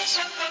the way it was.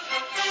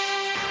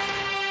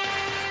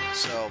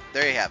 So,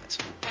 there you have it.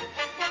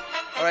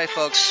 All right,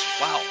 folks.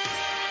 Wow.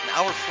 An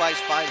hour flies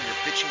by and you're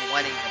bitching,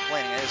 whining, and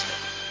complaining, isn't it?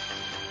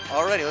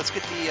 Alrighty, let's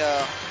get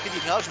the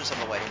acknowledgments on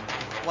the way.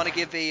 I want to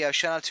give a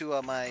shout out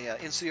to my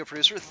in-studio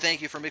producer.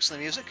 Thank you for mixing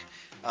the music.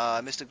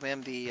 Mystic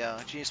Mim, the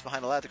genius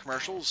behind a lot of the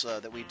commercials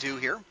that we do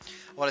here.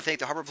 I want to thank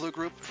the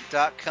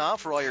HarborBlueGroup.com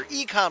for all your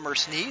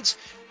e-commerce needs.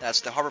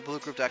 That's the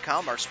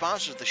HarborBlueGroup.com, our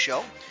sponsors of the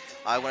show.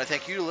 I want to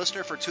thank you, the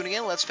listener, for tuning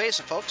in. Let's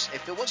face it, folks,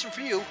 if it wasn't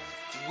for you,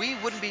 we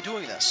wouldn't be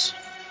doing this.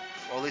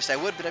 Or at least I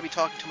would, but I'd be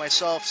talking to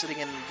myself sitting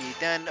in the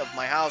den of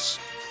my house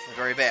in the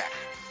very back.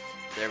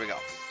 There we go.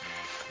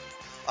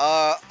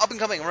 Up and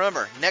coming,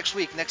 remember, next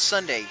week, next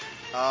Sunday.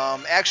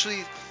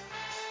 Actually,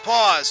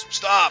 pause,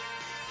 stop.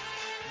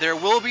 There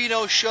will be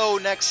no show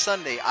next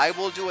Sunday. I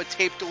will do a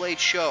tape-delayed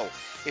show.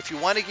 If you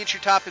want to get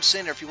your topics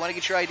in, or if you want to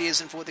get your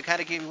ideas in for what the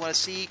kind of game you want to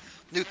see,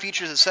 new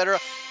features, etc.,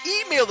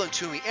 email them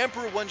to me,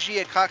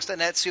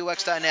 emperor1g@cox.net,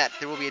 cox.net.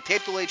 There will be a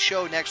tape-delayed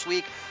show next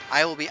week.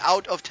 I will be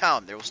out of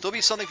town. There will still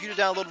be something for you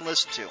to download and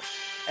listen to.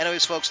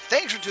 Anyways, folks,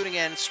 thanks for tuning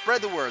in.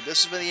 Spread the word.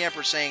 This has been the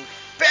Emperor saying,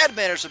 bad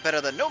manners are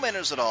better than no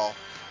manners at all.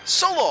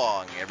 So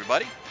long,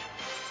 everybody.